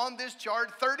listed on this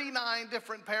chart 39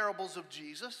 different parables of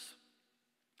Jesus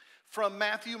from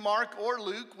Matthew, Mark, or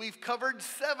Luke. We've covered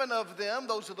 7 of them.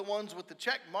 Those are the ones with the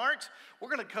check marks. We're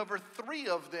going to cover 3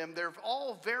 of them. They're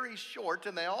all very short,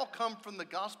 and they all come from the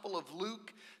Gospel of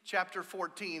Luke, chapter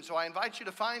 14. So I invite you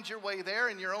to find your way there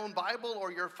in your own Bible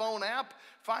or your phone app.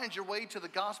 Find your way to the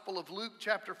Gospel of Luke,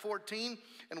 chapter 14,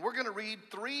 and we're going to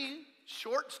read 3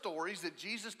 short stories that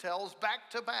Jesus tells back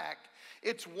to back.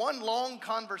 It's one long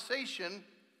conversation,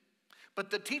 but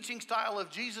the teaching style of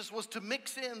Jesus was to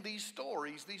mix in these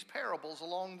stories, these parables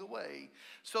along the way.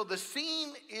 So the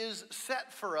scene is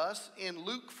set for us in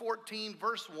Luke 14,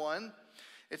 verse 1.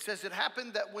 It says, it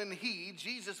happened that when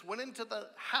Jesus, went into the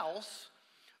house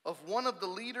of one of the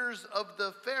leaders of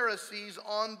the Pharisees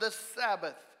on the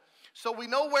Sabbath. So we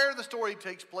know where the story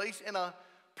takes place, in a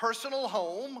personal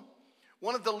home.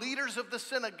 One of the leaders of the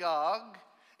synagogue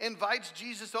invites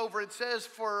Jesus over, it says,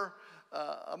 for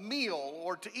a meal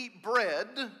or to eat bread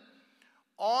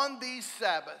on the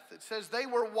Sabbath. It says they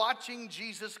were watching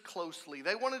Jesus closely.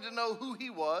 They wanted to know who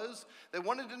he was. They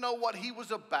wanted to know what he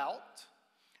was about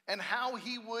and how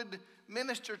he would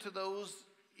minister to those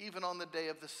even on the day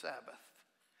of the Sabbath.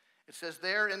 It says,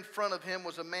 there in front of him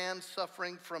was a man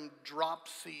suffering from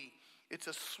dropsy. It's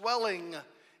a swelling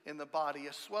in the body,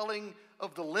 a swelling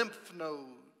of the lymph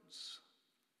nodes.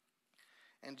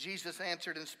 And Jesus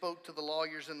answered and spoke to the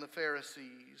lawyers and the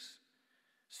Pharisees,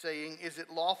 saying, is it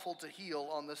lawful to heal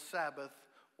on the Sabbath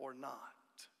or not?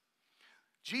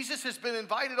 Jesus has been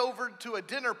invited over to a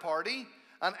dinner party,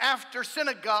 an after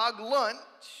synagogue lunch,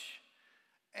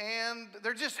 and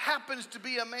there just happens to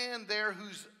be a man there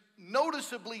who's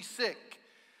noticeably sick.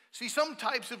 See, some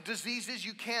types of diseases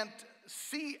you can't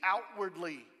see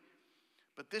outwardly,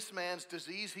 but this man's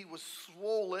disease, he was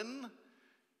swollen.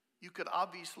 You could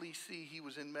obviously see he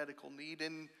was in medical need,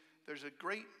 and there's a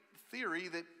great theory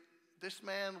that this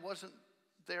man wasn't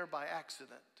there by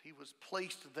accident. He was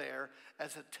placed there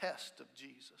as a test of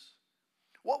Jesus.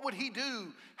 What would he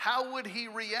do? How would he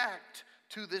react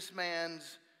to this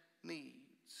man's needs?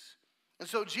 And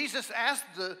so Jesus asked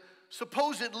the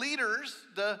supposed leaders,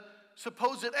 the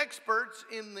supposed experts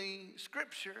in the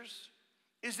scriptures,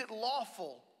 is it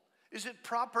lawful? Is it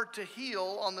proper to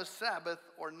heal on the Sabbath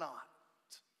or not?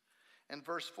 In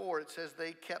verse 4, it says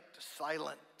they kept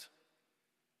silent.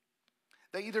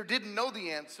 They either didn't know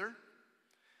the answer,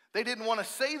 they didn't want to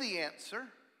say the answer,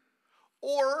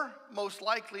 or most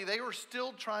likely they were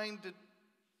still trying to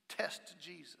test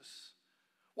Jesus.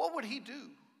 What would he do?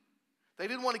 They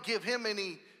didn't want to give him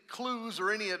any clues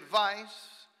or any advice.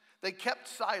 They kept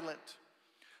silent.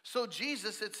 So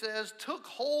Jesus, it says, took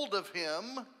hold of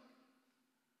him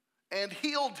and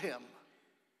healed him.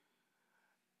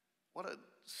 What a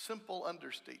simple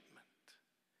understatement.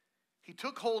 He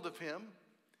took hold of him,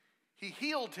 he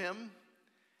healed him,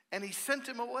 and he sent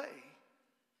him away.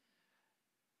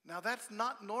 Now that's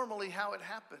not normally how it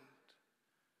happened.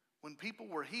 When people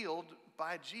were healed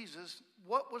by Jesus,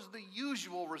 what was the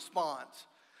usual response?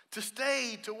 To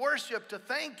stay, to worship, to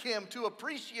thank him, to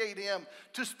appreciate him,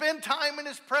 to spend time in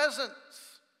his presence.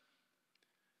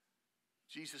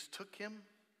 Jesus took him,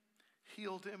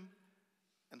 healed him,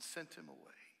 and sent him away.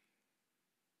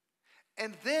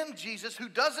 And then Jesus, who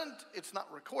doesn't, it's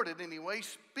not recorded anyway,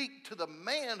 speak to the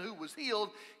man who was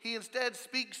healed. He instead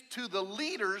speaks to the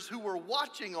leaders who were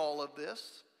watching all of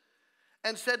this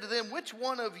and said to them, which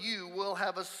one of you will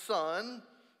have a son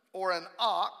or an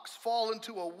ox fall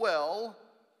into a well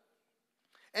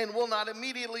and will not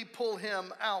immediately pull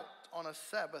him out on a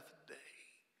Sabbath day?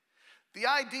 The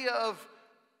idea of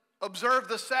observe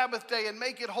the Sabbath day and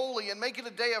make it holy and make it a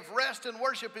day of rest and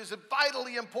worship is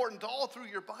vitally important all through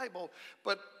your Bible.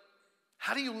 But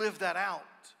how do you live that out?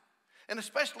 And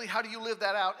especially, how do you live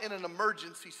that out in an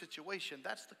emergency situation?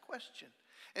 That's the question.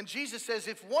 And Jesus says,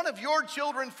 if one of your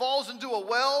children falls into a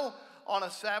well on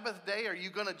a Sabbath day, are you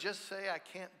going to just say, I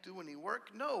can't do any work?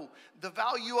 No. The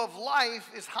value of life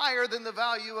is higher than the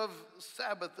value of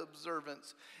Sabbath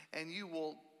observance. And you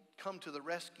will come to the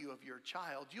rescue of your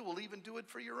child. You will even do it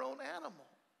for your own animal.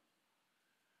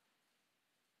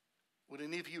 Would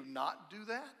any of you not do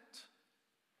that?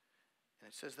 And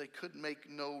it says they could make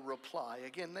no reply.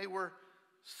 Again, they were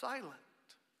silent.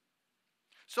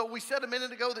 So we said a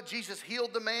minute ago that Jesus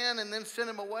healed the man and then sent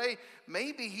him away.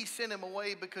 Maybe he sent him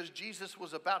away because Jesus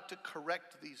was about to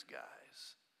correct these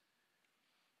guys.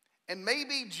 And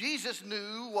maybe Jesus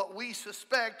knew what we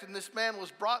suspect, and this man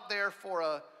was brought there for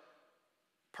a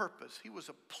purpose. He was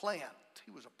a plant.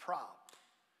 He was a prop.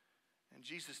 And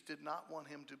Jesus did not want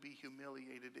him to be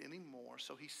humiliated anymore.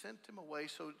 So he sent him away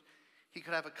so he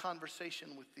could have a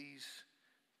conversation with these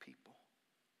people.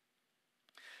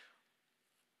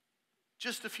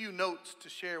 Just a few notes to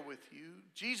share with you.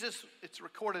 Jesus, it's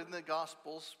recorded in the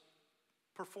Gospels,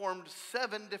 performed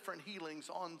 7 different healings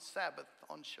on Sabbath,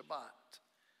 on Shabbat.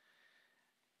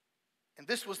 And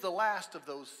this was the last of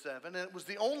those 7. And it was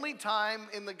the only time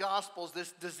in the Gospels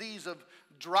this disease of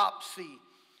dropsy,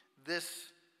 this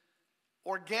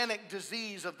organic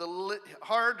disease of the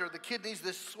heart or the kidneys,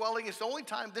 this swelling, it's the only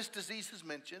time this disease is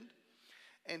mentioned.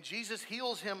 And Jesus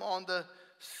heals him on the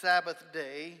Sabbath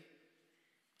day.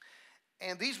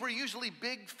 And these were usually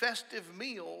big festive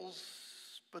meals,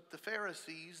 but the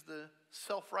Pharisees, the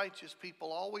self-righteous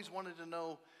people, always wanted to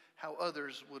know how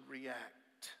others would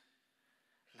react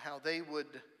and how they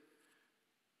would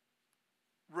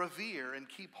revere and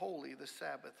keep holy the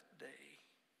Sabbath day.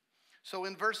 So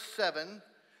in verse 7,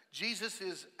 Jesus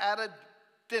is at a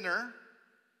dinner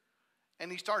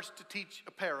and he starts to teach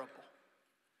a parable.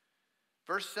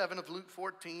 Verse 7 of Luke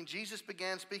 14, Jesus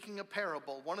began speaking a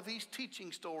parable, one of these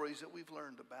teaching stories that we've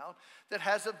learned about, that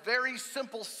has a very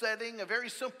simple setting, a very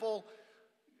simple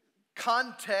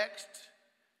context,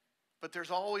 but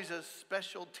there's always a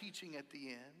special teaching at the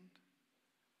end.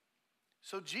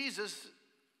 So Jesus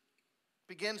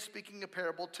began speaking a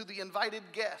parable to the invited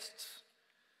guests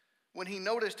when he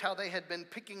noticed how they had been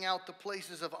picking out the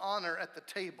places of honor at the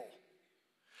table.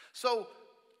 So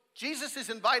Jesus is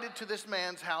invited to this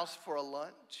man's house for a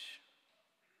lunch.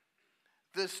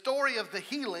 The story of the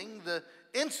healing, the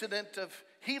incident of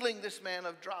healing this man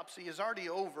of dropsy is already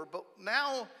over, but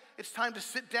now it's time to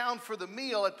sit down for the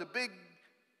meal at the big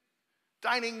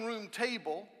dining room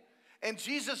table, and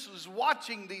Jesus was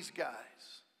watching these guys,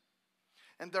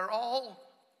 and they're all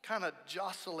kind of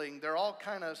jostling, they're all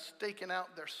kind of staking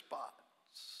out their spots.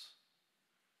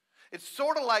 It's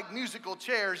sort of like musical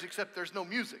chairs, except there's no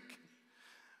music.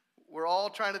 We're all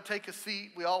trying to take a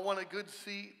seat, we all want a good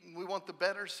seat, and we want the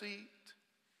better seat.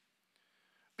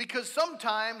 Because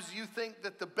sometimes you think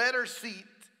that the better seat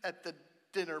at the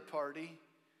dinner party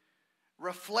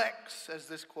reflects, as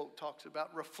this quote talks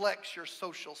about, reflects your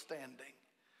social standing.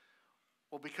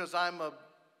 Well, because I'm a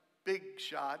big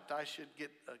shot, I should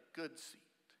get a good seat.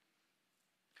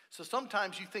 So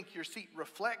sometimes you think your seat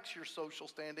reflects your social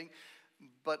standing,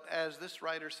 but as this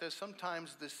writer says,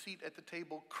 sometimes the seat at the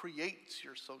table creates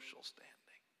your social standing.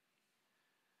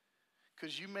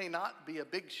 Because you may not be a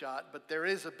big shot, but there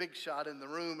is a big shot in the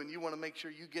room, and you want to make sure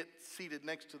you get seated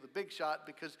next to the big shot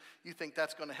because you think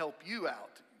that's going to help you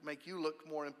out, make you look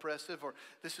more impressive, or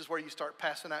this is where you start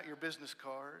passing out your business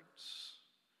cards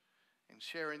and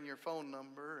sharing your phone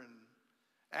number and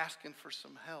asking for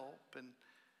some help. And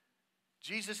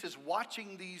Jesus is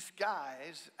watching these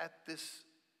guys at this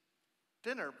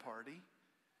dinner party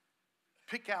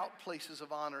pick out places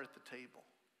of honor at the table.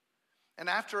 And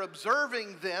after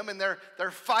observing them and their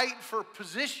fight for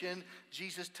position,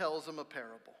 Jesus tells them a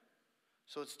parable.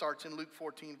 So it starts in Luke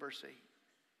 14, verse 8.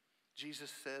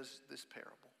 Jesus says this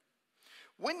parable.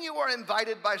 When you are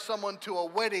invited by someone to a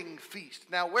wedding feast.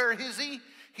 Now, where is he?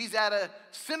 He's at a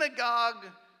synagogue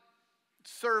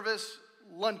service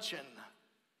luncheon.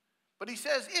 But he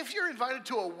says, if you're invited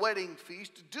to a wedding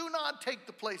feast, do not take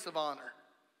the place of honor.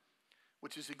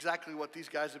 Which is exactly what these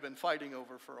guys have been fighting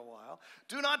over for a while.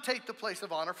 Do not take the place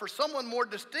of honor, for someone more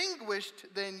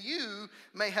distinguished than you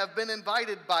may have been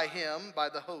invited by him, by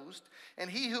the host, and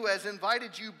he who has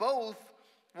invited you both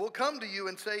will come to you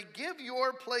and say, give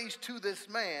your place to this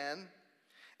man,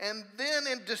 and then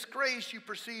in disgrace you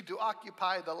proceed to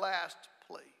occupy the last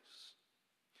place.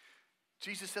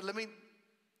 Jesus said, let me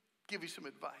give you some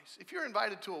advice. If you're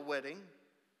invited to a wedding,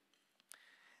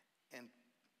 and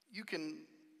you can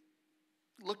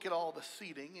look at all the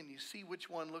seating and you see which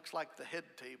one looks like the head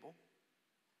table.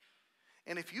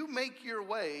 And if you make your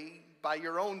way by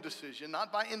your own decision,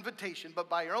 not by invitation, but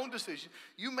by your own decision,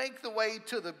 you make the way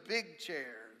to the big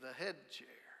chair, the head chair,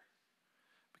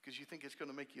 because you think it's going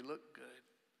to make you look good.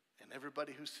 And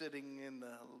everybody who's sitting in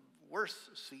the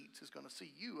worst seats is going to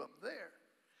see you up there.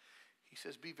 He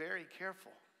says, be very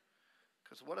careful,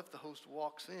 because what if the host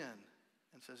walks in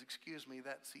and says, excuse me,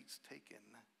 that seat's taken,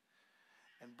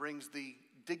 and brings the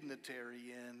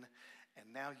dignitary in,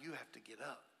 and now you have to get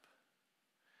up.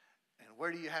 And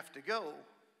where do you have to go?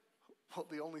 Well,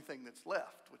 the only thing that's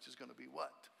left, which is going to be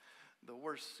what? The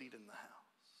worst seat in the house.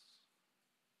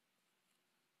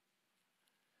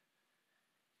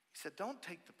 He said, don't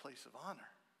take the place of honor.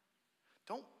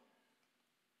 Don't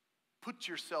put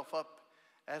yourself up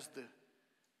as the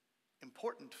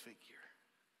important figure.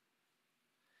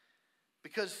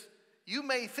 Because you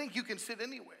may think you can sit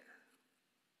anywhere.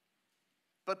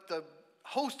 But the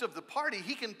host of the party,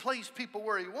 he can place people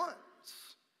where he wants.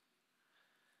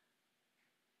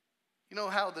 You know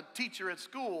how the teacher at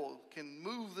school can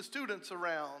move the students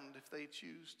around if they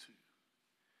choose to.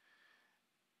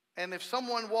 And if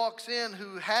someone walks in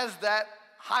who has that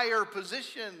higher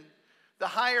position, the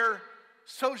higher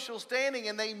social standing,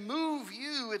 and they move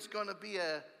you, it's going to be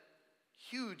a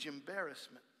huge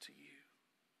embarrassment to you.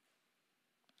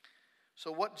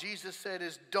 So what Jesus said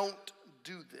is, don't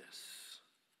do this.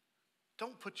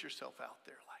 Don't put yourself out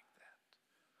there like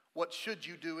that. What should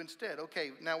you do instead? Okay,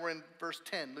 now we're in verse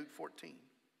 10, Luke 14.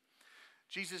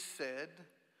 Jesus said,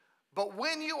 but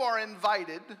when you are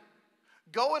invited,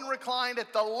 go and recline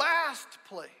at the last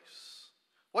place.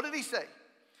 What did he say?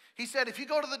 He said, if you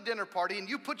go to the dinner party and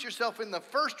you put yourself in the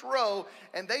first row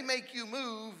and they make you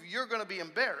move, you're going to be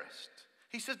embarrassed.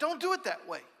 He says, don't do it that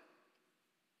way.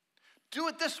 Do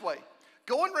it this way.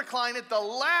 Go and recline at the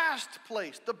last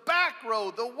place, the back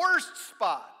row, the worst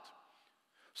spot,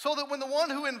 so that when the one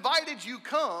who invited you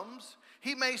comes,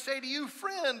 he may say to you,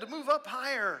 friend, move up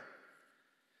higher.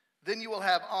 Then you will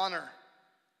have honor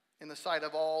in the sight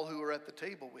of all who are at the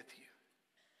table with you.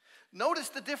 Notice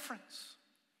the difference.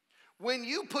 When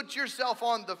you put yourself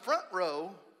on the front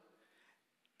row,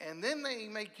 and then they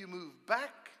make you move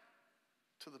back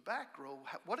to the back row,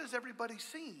 what has everybody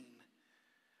seen?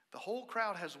 The whole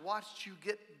crowd has watched you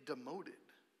get demoted.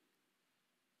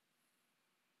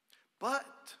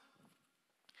 But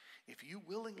if you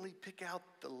willingly pick out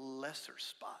the lesser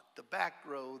spot, the back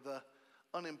row, the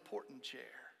unimportant chair,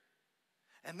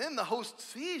 and then the host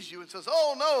sees you and says,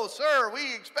 oh no, sir,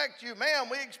 we expect you, ma'am,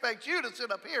 we expect you to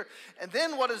sit up here. And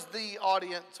then what is the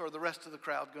audience or the rest of the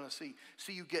crowd going to see?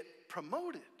 See you get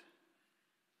promoted.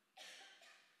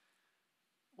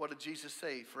 What did Jesus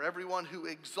say? For everyone who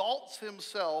exalts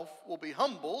himself will be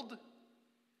humbled.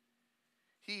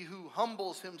 He who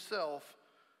humbles himself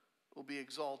will be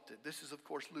exalted. This is, of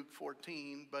course, Luke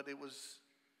 14, but it was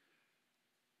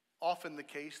often the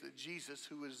case that Jesus,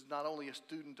 who is not only a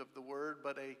student of the Word,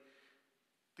 but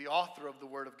the author of the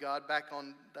Word of God, back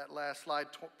on that last slide,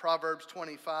 Proverbs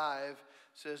 25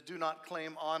 says, do not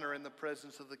claim honor in the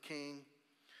presence of the king.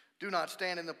 Do not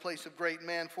stand in the place of great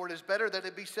men, for it is better that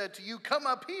it be said to you, come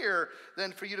up here,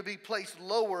 than for you to be placed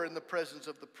lower in the presence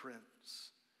of the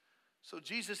prince. So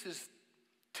Jesus is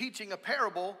teaching a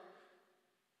parable,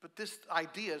 but this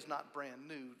idea is not brand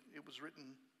new. It was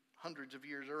written hundreds of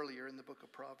years earlier in the book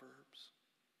of Proverbs.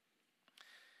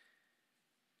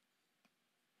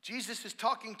 Jesus is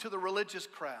talking to the religious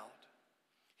crowd.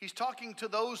 He's talking to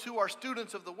those who are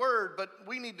students of the word, but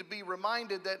we need to be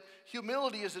reminded that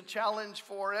humility is a challenge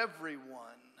for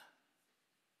everyone.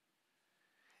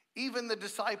 Even the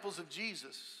disciples of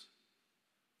Jesus,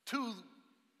 two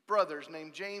brothers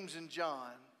named James and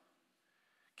John,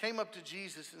 came up to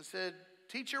Jesus and said,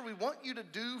 Teacher, we want you to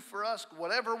do for us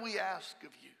whatever we ask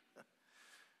of you,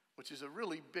 which is a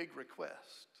really big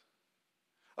request.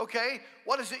 Okay,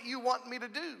 what is it you want me to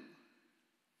do?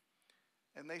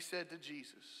 And they said to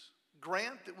Jesus,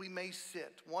 grant that we may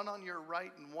sit, one on your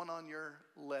right and one on your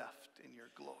left in your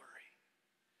glory.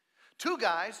 Two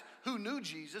guys who knew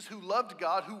Jesus, who loved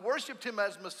God, who worshiped him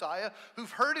as Messiah,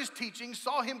 who've heard his teaching,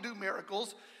 saw him do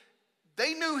miracles.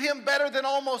 They knew him better than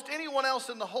almost anyone else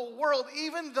in the whole world.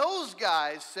 Even those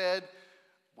guys said,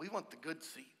 we want the good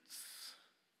seats.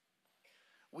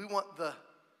 We want the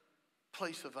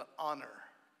place of honor.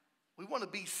 We want to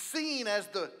be seen as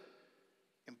the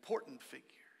important figures.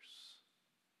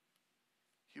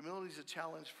 Humility is a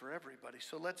challenge for everybody.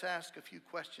 So let's ask a few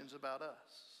questions about us.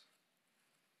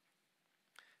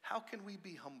 How can we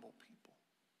be humble people?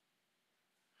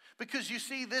 Because you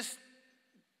see, this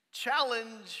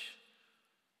challenge,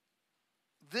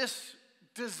 this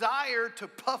desire to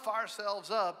puff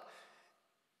ourselves up,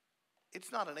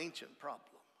 it's not an ancient problem.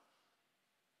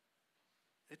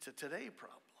 It's a today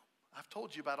problem. I've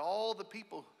told you about all the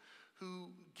people who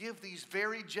give these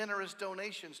very generous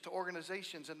donations to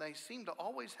organizations, and they seem to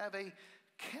always have a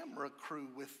camera crew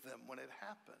with them when it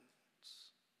happens.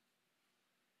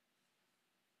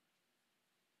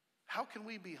 How can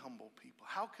we be humble people?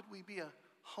 How could we be a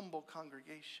humble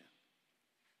congregation?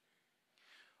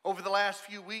 Over the last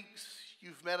few weeks,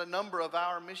 you've met a number of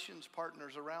our missions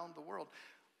partners around the world.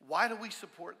 Why do we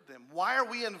support them? Why are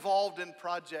we involved in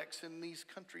projects in these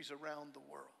countries around the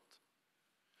world?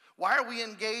 Why are we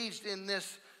engaged in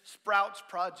this Sprouts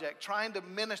project, trying to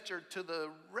minister to the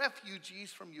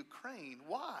refugees from Ukraine?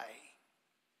 Why?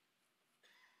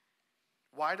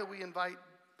 Why do we invite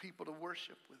people to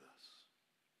worship with us?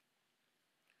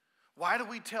 Why do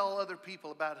we tell other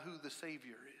people about who the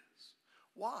Savior is?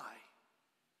 Why?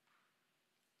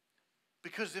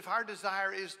 Because if our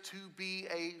desire is to be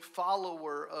a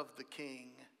follower of the King,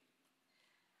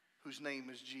 whose name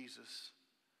is Jesus,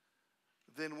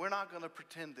 then we're not going to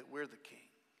pretend that we're the King.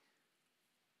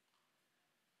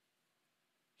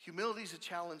 Humility is a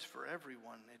challenge for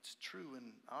everyone. It's true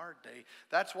in our day.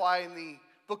 That's why in the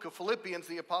book of Philippians,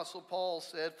 the Apostle Paul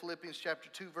said, Philippians chapter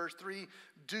 2, verse 3,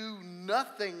 do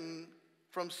nothing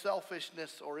from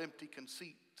selfishness or empty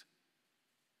conceit,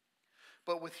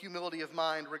 but with humility of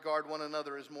mind, regard one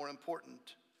another as more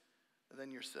important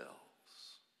than yourselves.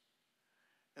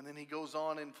 And then he goes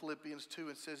on in Philippians 2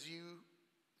 and says, you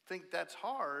think that's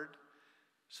hard,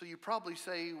 so you probably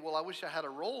say, well, I wish I had a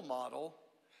role model.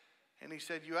 And he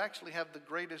said, you actually have the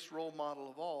greatest role model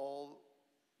of all,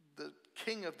 the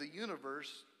King of the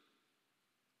universe,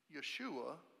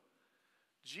 Yeshua,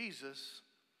 Jesus,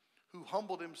 who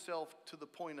humbled himself to the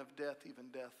point of death,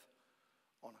 even death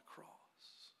on a cross.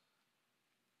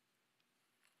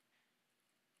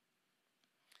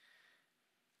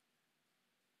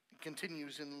 It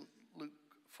continues in Luke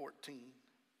 14.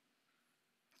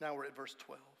 Now we're at verse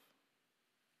 12.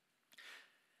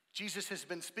 Jesus has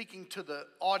been speaking to the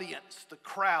audience, the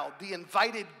crowd, the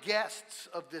invited guests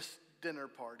of this dinner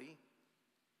party.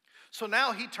 So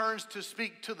now he turns to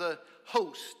speak to the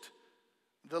host,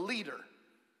 the leader.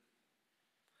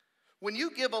 When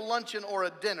you give a luncheon or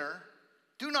a dinner,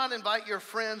 do not invite your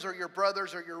friends or your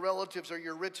brothers or your relatives or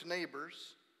your rich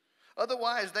neighbors.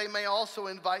 Otherwise, they may also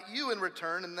invite you in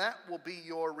return, and that will be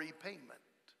your repayment.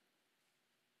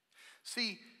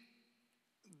 See,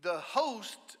 the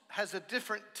host has a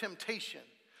different temptation.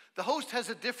 The host has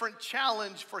a different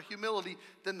challenge for humility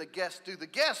than the guests do. The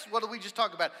guests, what did we just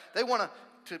talk about? They want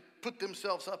to put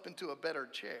themselves up into a better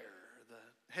chair,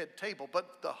 the head table.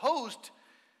 But the host,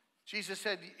 Jesus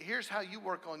said, here's how you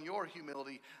work on your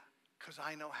humility, because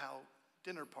I know how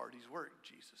dinner parties work,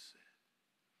 Jesus said.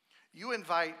 You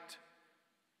invite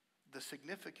the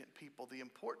significant people, the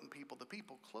important people, the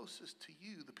people closest to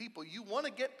you, the people you want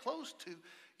to get close to,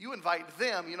 you invite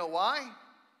them. You know why?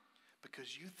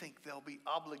 Because you think they'll be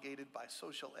obligated by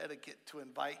social etiquette to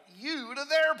invite you to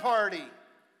their party.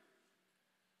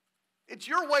 It's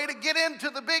your way to get into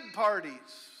the big parties.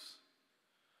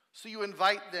 So you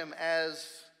invite them as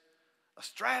a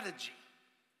strategy.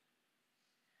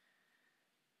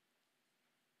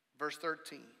 Verse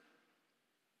 13.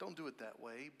 Don't do it that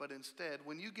way, but instead,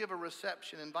 when you give a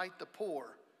reception, invite the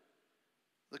poor,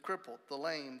 the crippled, the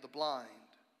lame, the blind,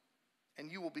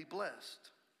 and you will be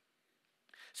blessed,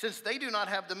 since they do not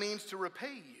have the means to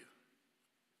repay you.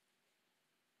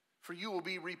 For you will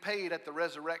be repaid at the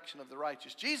resurrection of the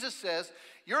righteous. Jesus says,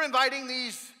 you're inviting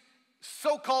these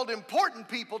so-called important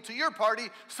people to your party,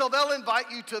 so they'll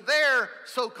invite you to their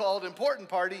so-called important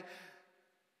party.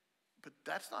 But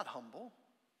that's not humble.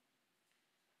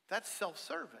 That's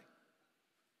self-serving.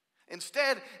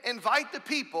 Instead, invite the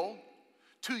people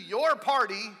to your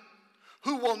party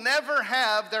who will never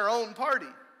have their own party.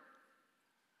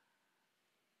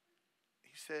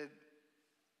 He said,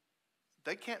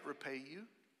 they can't repay you.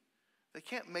 They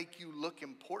can't make you look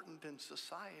important in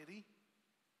society.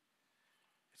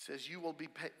 It says you will be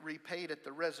repaid at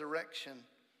the resurrection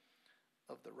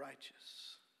of the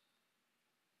righteous.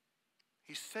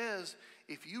 He says,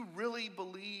 if you really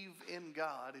believe in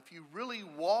God, if you really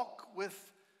walk with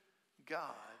God,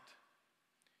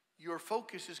 your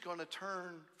focus is going to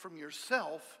turn from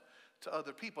yourself to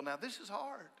other people. Now, this is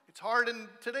hard. It's hard in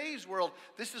today's world.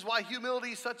 This is why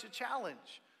humility is such a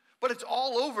challenge. But it's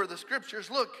all over the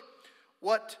scriptures. Look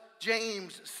what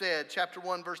James said, chapter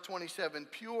 1, verse 27.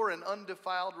 Pure and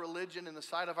undefiled religion in the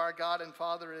sight of our God and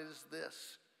Father is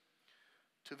this: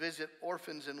 to visit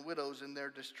orphans and widows in their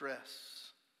distress,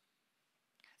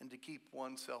 and to keep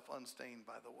oneself unstained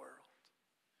by the world.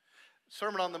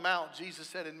 Sermon on the Mount, Jesus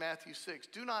said in Matthew 6,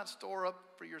 do not store up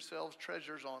for yourselves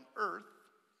treasures on earth,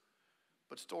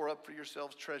 but store up for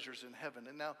yourselves treasures in heaven.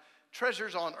 And now,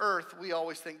 treasures on earth, we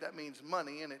always think that means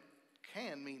money, and it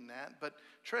can mean that, but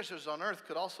treasures on earth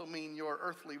could also mean your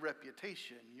earthly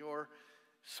reputation, your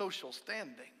social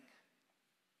standing.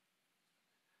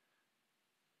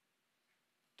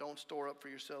 Don't store up for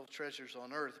yourselves treasures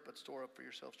on earth, but store up for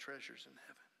yourselves treasures in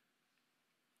heaven.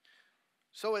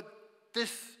 So at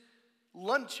this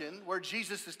luncheon where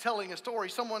Jesus is telling a story,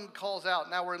 someone calls out.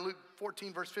 Now we're in Luke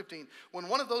 14, verse 15. When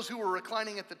one of those who were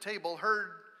reclining at the table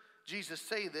heard Jesus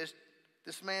say this,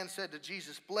 this man said to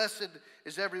Jesus, blessed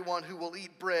is everyone who will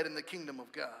eat bread in the kingdom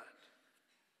of God.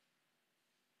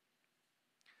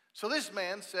 So this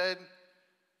man said,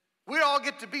 we all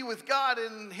get to be with God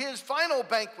in his final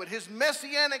banquet, his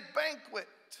messianic banquet.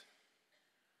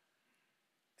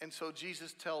 And so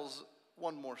Jesus tells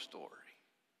one more story.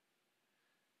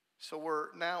 So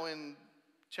we're now in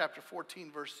chapter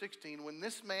 14, verse 16. When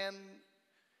this man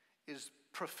is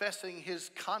professing his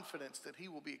confidence that he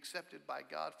will be accepted by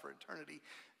God for eternity,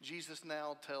 Jesus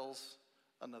now tells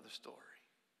another story.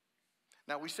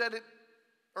 Now, we said it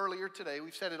earlier today.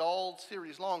 We've said it all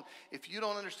series long. If you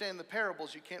don't understand the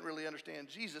parables, you can't really understand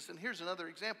Jesus. And here's another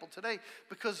example today,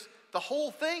 because the whole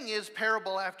thing is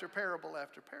parable after parable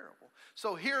after parable.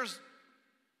 So here's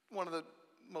one of the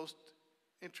most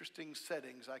interesting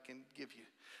settings I can give you.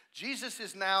 Jesus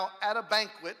is now at a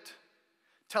banquet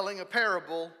telling a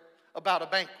parable about a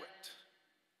banquet.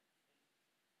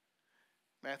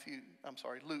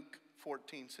 Luke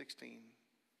 14, 16.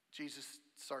 Jesus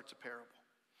starts a parable.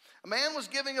 A man was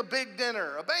giving a big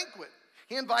dinner, a banquet.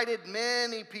 He invited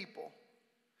many people.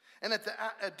 And at the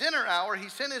dinner hour, he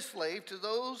sent his slave to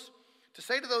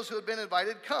say to those who had been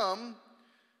invited, come,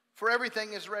 for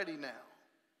everything is ready now.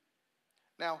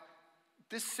 Now,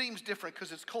 this seems different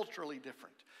because it's culturally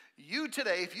different. You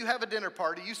today, if you have a dinner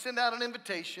party, you send out an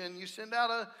invitation, you send out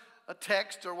a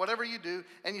text or whatever you do,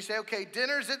 and you say, okay,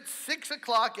 dinner's at 6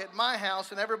 o'clock at my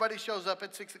house, and everybody shows up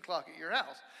at 6 o'clock at your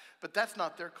house. But that's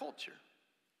not their culture.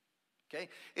 Okay?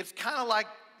 It's kind of like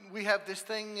we have this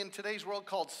thing in today's world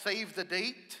called save the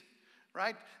date,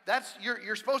 right?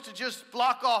 You're supposed to just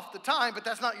block off the time, but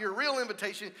that's not your real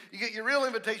invitation. You get your real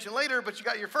invitation later, but you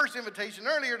got your first invitation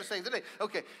earlier to save the day.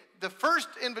 Okay, the first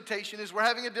invitation is we're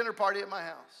having a dinner party at my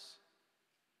house.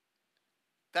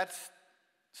 That's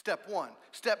step one.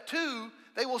 Step two,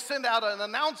 they will send out an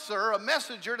announcer, a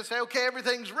messenger to say, okay,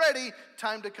 everything's ready,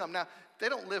 time to come. Now, they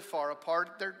don't live far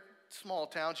apart. They're small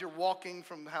towns. You're walking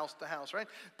from house to house, right?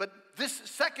 But this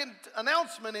second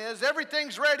announcement is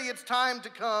everything's ready. It's time to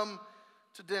come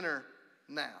to dinner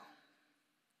now.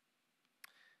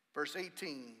 Verse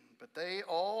 18, but they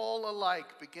all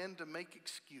alike begin to make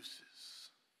excuses.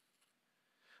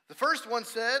 The first one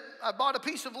said, I bought a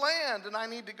piece of land and I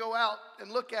need to go out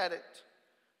and look at it.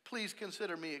 Please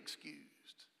consider me excused.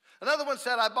 Another one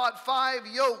said, I bought 5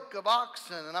 yoke of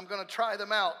oxen and I'm going to try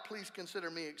them out. Please consider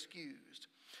me excused.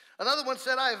 Another one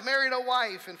said, I have married a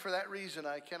wife and for that reason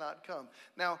I cannot come.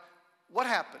 Now, what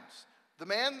happens? The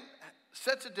man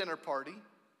sets a dinner party,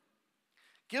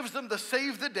 gives them the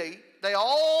save the date. They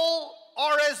all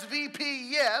RSVP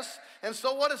yes. And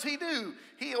so what does he do?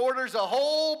 He orders a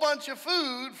whole bunch of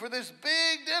food for this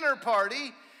big dinner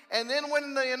party. And then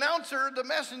when the announcer, the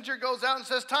messenger goes out and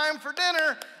says, time for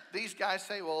dinner, these guys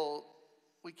say, well,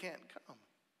 we can't come.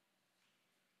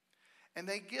 And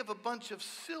they give a bunch of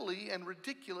silly and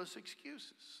ridiculous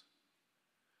excuses.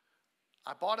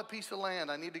 I bought a piece of land.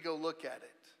 I need to go look at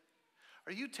it.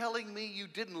 Are you telling me you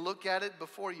didn't look at it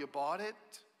before you bought it?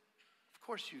 Of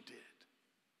course you did.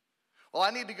 Well,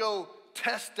 I need to go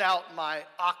test out my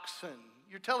oxen.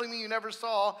 You're telling me you never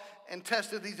saw and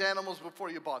tested these animals before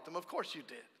you bought them? Of course you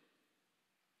did.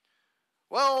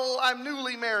 Well, I'm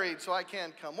newly married, so I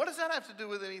can't come. What does that have to do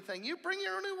with anything? You bring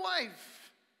your new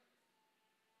wife.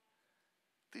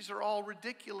 These are all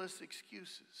ridiculous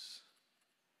excuses.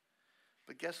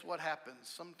 But guess what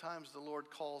happens? Sometimes the Lord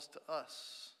calls to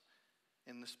us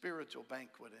in the spiritual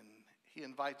banquet, and he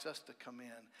invites us to come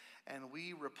in. And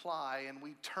we reply, and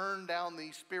we turn down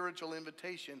the spiritual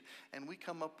invitation, and we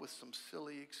come up with some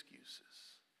silly excuses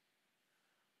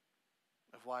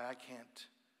of why I can't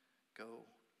go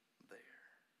there.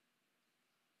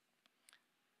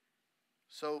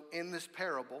 So in this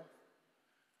parable,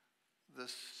 the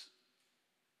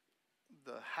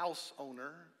house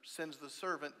owner sends the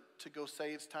servant to go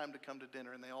say it's time to come to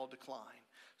dinner, and they all decline.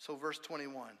 So verse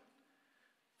 21,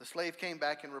 the slave came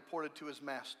back and reported to his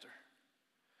master.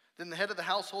 Then the head of the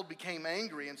household became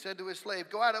angry and said to his slave,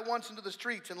 go out at once into the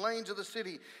streets and lanes of the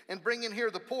city and bring in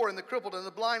here the poor and the crippled and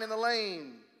the blind and the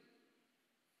lame.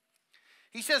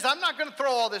 He says, I'm not going to throw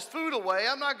all this food away.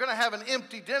 I'm not going to have an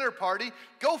empty dinner party.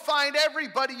 Go find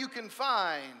everybody you can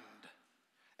find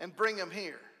and bring them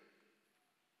here.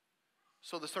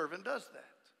 So the servant does that.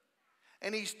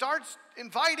 And he starts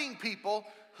inviting people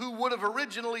who would have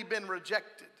originally been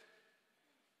rejected.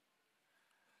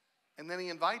 And then he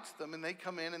invites them, and they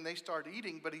come in and they start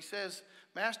eating. But he says,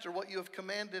 Master, what you have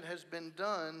commanded has been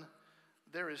done.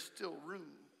 There is still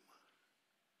room.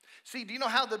 See, do you know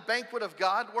how the banquet of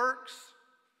God works?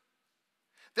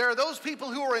 There are those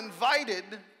people who are invited,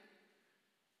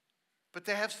 but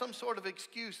they have some sort of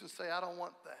excuse and say, I don't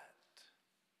want that.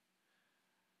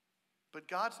 But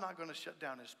God's not going to shut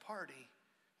down his party.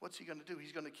 What's he going to do?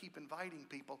 He's going to keep inviting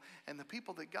people. And the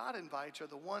people that God invites are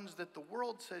the ones that the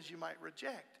world says you might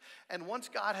reject. And once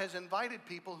God has invited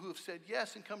people who have said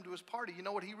yes and come to his party, you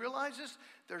know what he realizes?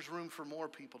 There's room for more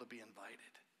people to be invited.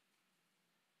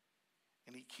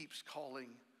 And he keeps calling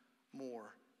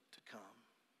more to come.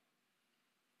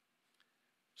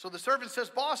 So the servant says,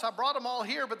 boss, I brought them all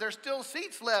here, but there's still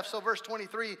seats left. So verse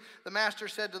 23, the master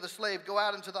said to the slave, go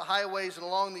out into the highways and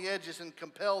along the edges and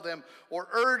compel them or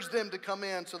urge them to come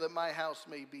in so that my house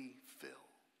may be filled.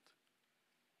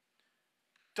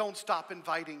 Don't stop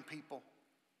inviting people.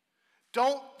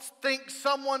 Don't think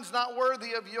someone's not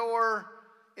worthy of your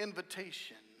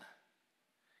invitation.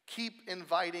 Keep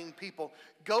inviting people.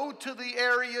 Go to the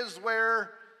areas where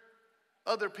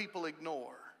other people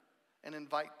ignore and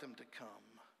invite them to come,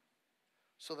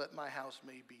 so that my house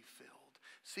may be filled.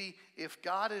 See, if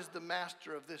God is the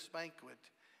master of this banquet,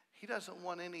 he doesn't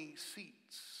want any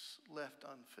seats left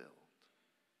unfilled.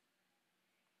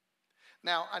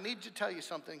 Now, I need to tell you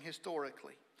something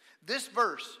historically. This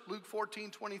verse, Luke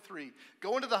 14:23,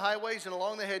 go into the highways and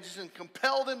along the hedges and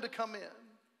compel them to come in.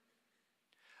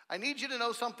 I need you to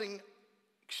know something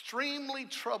extremely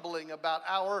troubling about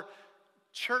our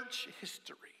church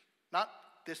history. Not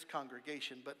this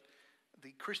congregation, but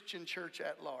the Christian church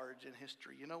at large in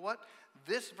history. You know what?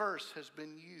 This verse has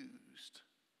been used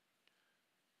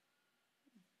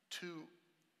to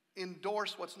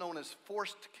endorse what's known as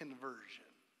forced conversions.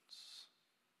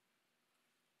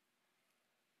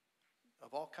 A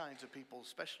of all kinds of people,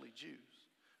 especially Jews.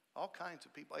 All kinds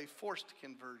of people. A forced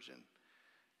conversion.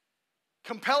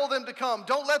 Compel them to come.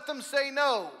 Don't let them say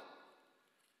no.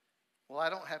 Well, I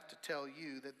don't have to tell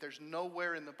you that there's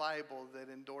nowhere in the Bible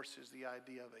that endorses the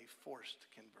idea of a forced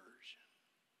conversion.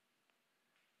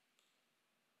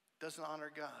 It doesn't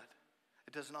honor God.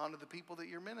 It doesn't honor the people that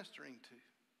you're ministering to.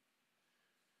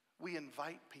 We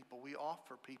invite people. We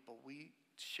offer people. We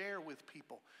share with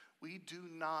people. We do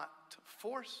not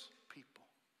force people.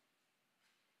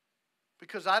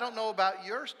 Because I don't know about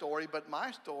your story, but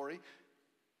my story,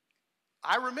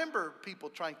 I remember people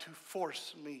trying to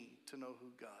force me to know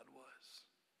who God was.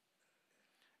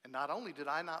 And not only did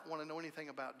I not want to know anything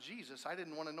about Jesus, I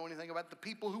didn't want to know anything about the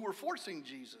people who were forcing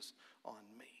Jesus on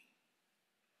me.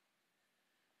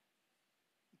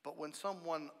 But when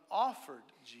someone offered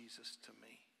Jesus to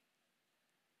me,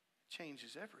 it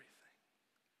changes everything.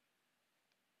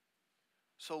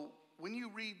 So when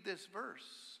you read this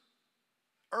verse,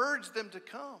 urge them to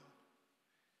come.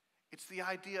 It's the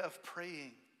idea of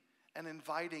praying and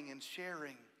inviting and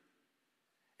sharing.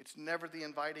 It's never the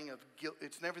inviting of guilt.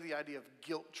 It's never the idea of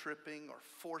guilt tripping or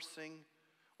forcing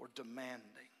or demanding.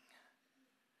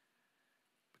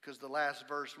 Because the last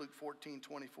verse, Luke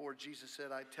 14:24, Jesus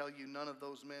said, I tell you, none of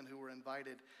those men who were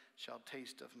invited shall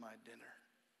taste of my dinner.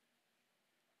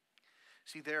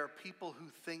 See, there are people who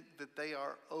think that they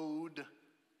are owed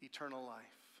eternal life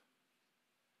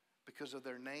because of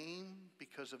their name,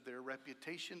 because of their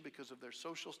reputation, because of their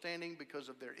social standing, because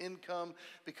of their income,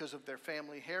 because of their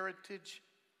family heritage.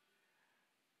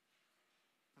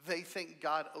 They think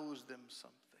God owes them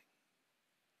something.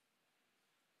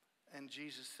 And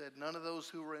Jesus said, none of those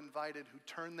who were invited, who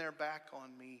turn their back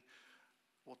on me,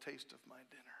 will taste of my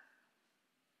dinner.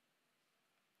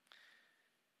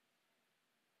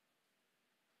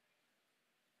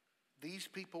 These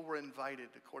people were invited,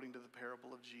 according to the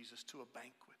parable of Jesus, to a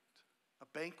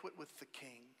banquet with the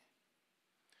king.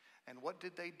 And what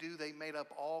did they do? They made up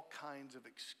all kinds of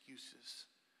excuses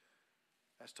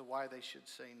as to why they should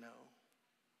say no.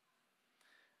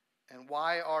 And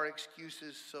why are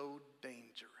excuses so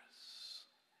dangerous?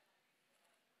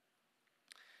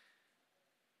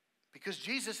 Because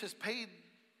Jesus has paid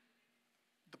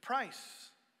the price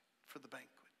for the banquet.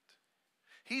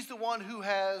 He's the one who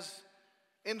has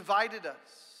invited us.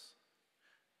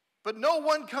 But no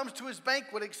one comes to his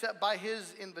banquet except by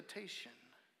his invitation.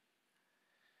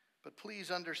 But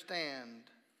please understand,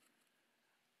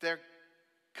 there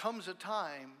comes a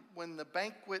time when the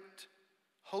banquet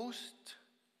host,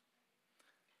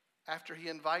 after he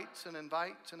invites and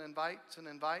invites and invites and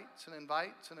invites and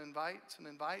invites and invites and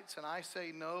invites, and I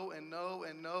say no and no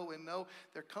and no and no,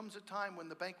 there comes a time when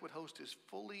the banquet host is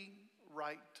fully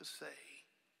right to say,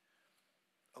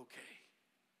 okay.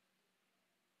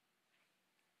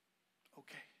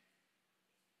 Okay.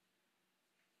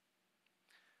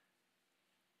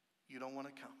 You don't want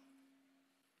to come.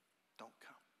 Don't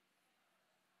come.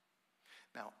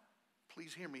 Now,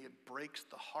 please hear me. It breaks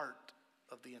the heart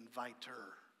of the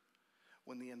inviter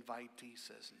when the invitee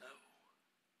says no.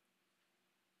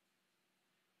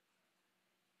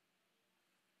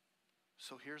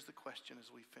 So here's the question as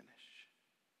we finish.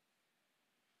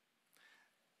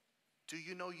 Do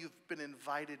you know you've been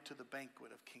invited to the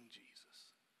banquet of King Jesus?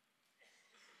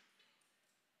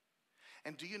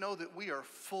 And do you know that we are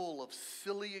full of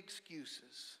silly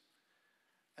excuses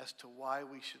as to why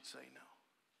we should say no?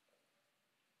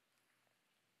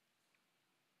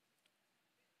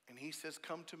 And he says,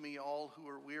 come to me all who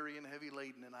are weary and heavy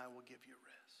laden, and I will give you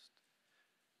rest.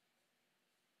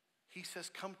 He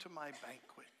says, come to my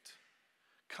banquet.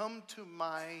 Come to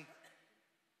my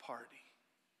party.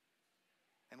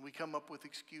 And we come up with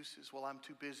excuses. Well, I'm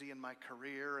too busy in my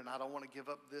career, and I don't want to give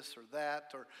up this or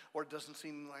that, or it doesn't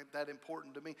seem like that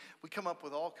important to me. We come up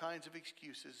with all kinds of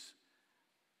excuses.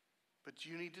 But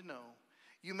you need to know,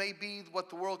 you may be what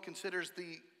the world considers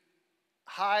the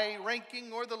high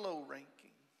ranking or the low ranking.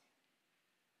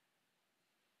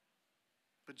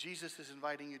 But Jesus is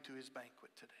inviting you to his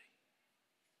banquet today.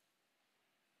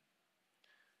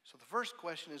 So the first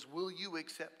question is, will you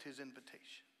accept his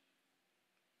invitation?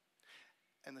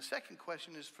 And the second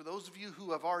question is, for those of you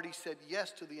who have already said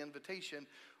yes to the invitation,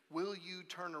 will you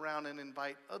turn around and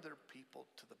invite other people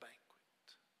to the banquet?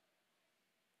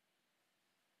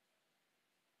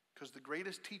 Because the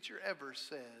greatest teacher ever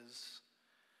says,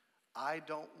 I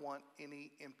don't want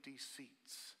any empty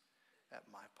seats at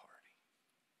my party.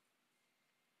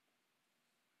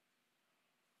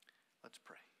 Let's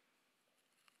pray.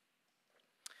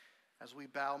 As we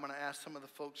bow, I'm going to ask some of the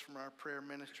folks from our prayer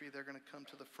ministry, they're going to come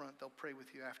to the front. They'll pray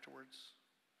with you afterwards.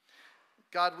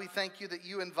 God, we thank you that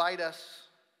you invite us.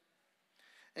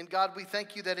 And God, we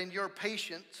thank you that in your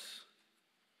patience,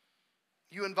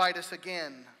 you invite us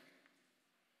again.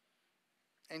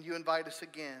 And you invite us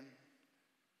again.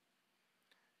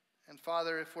 And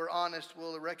Father, if we're honest,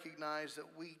 we'll recognize that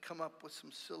we come up with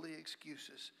some silly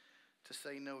excuses to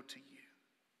say no to you.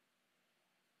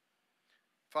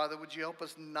 Father, would you help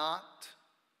us not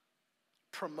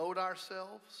promote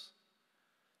ourselves,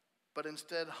 but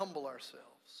instead humble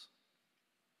ourselves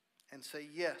and say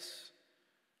yes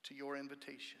to your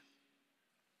invitation.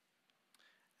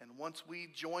 And once we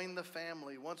join the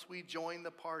family, once we join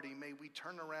the party, may we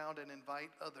turn around and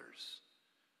invite others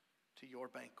to your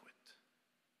banquet.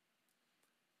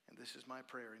 And this is my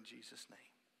prayer in Jesus' name.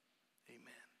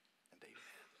 Amen and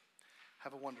amen.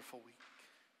 Have a wonderful week.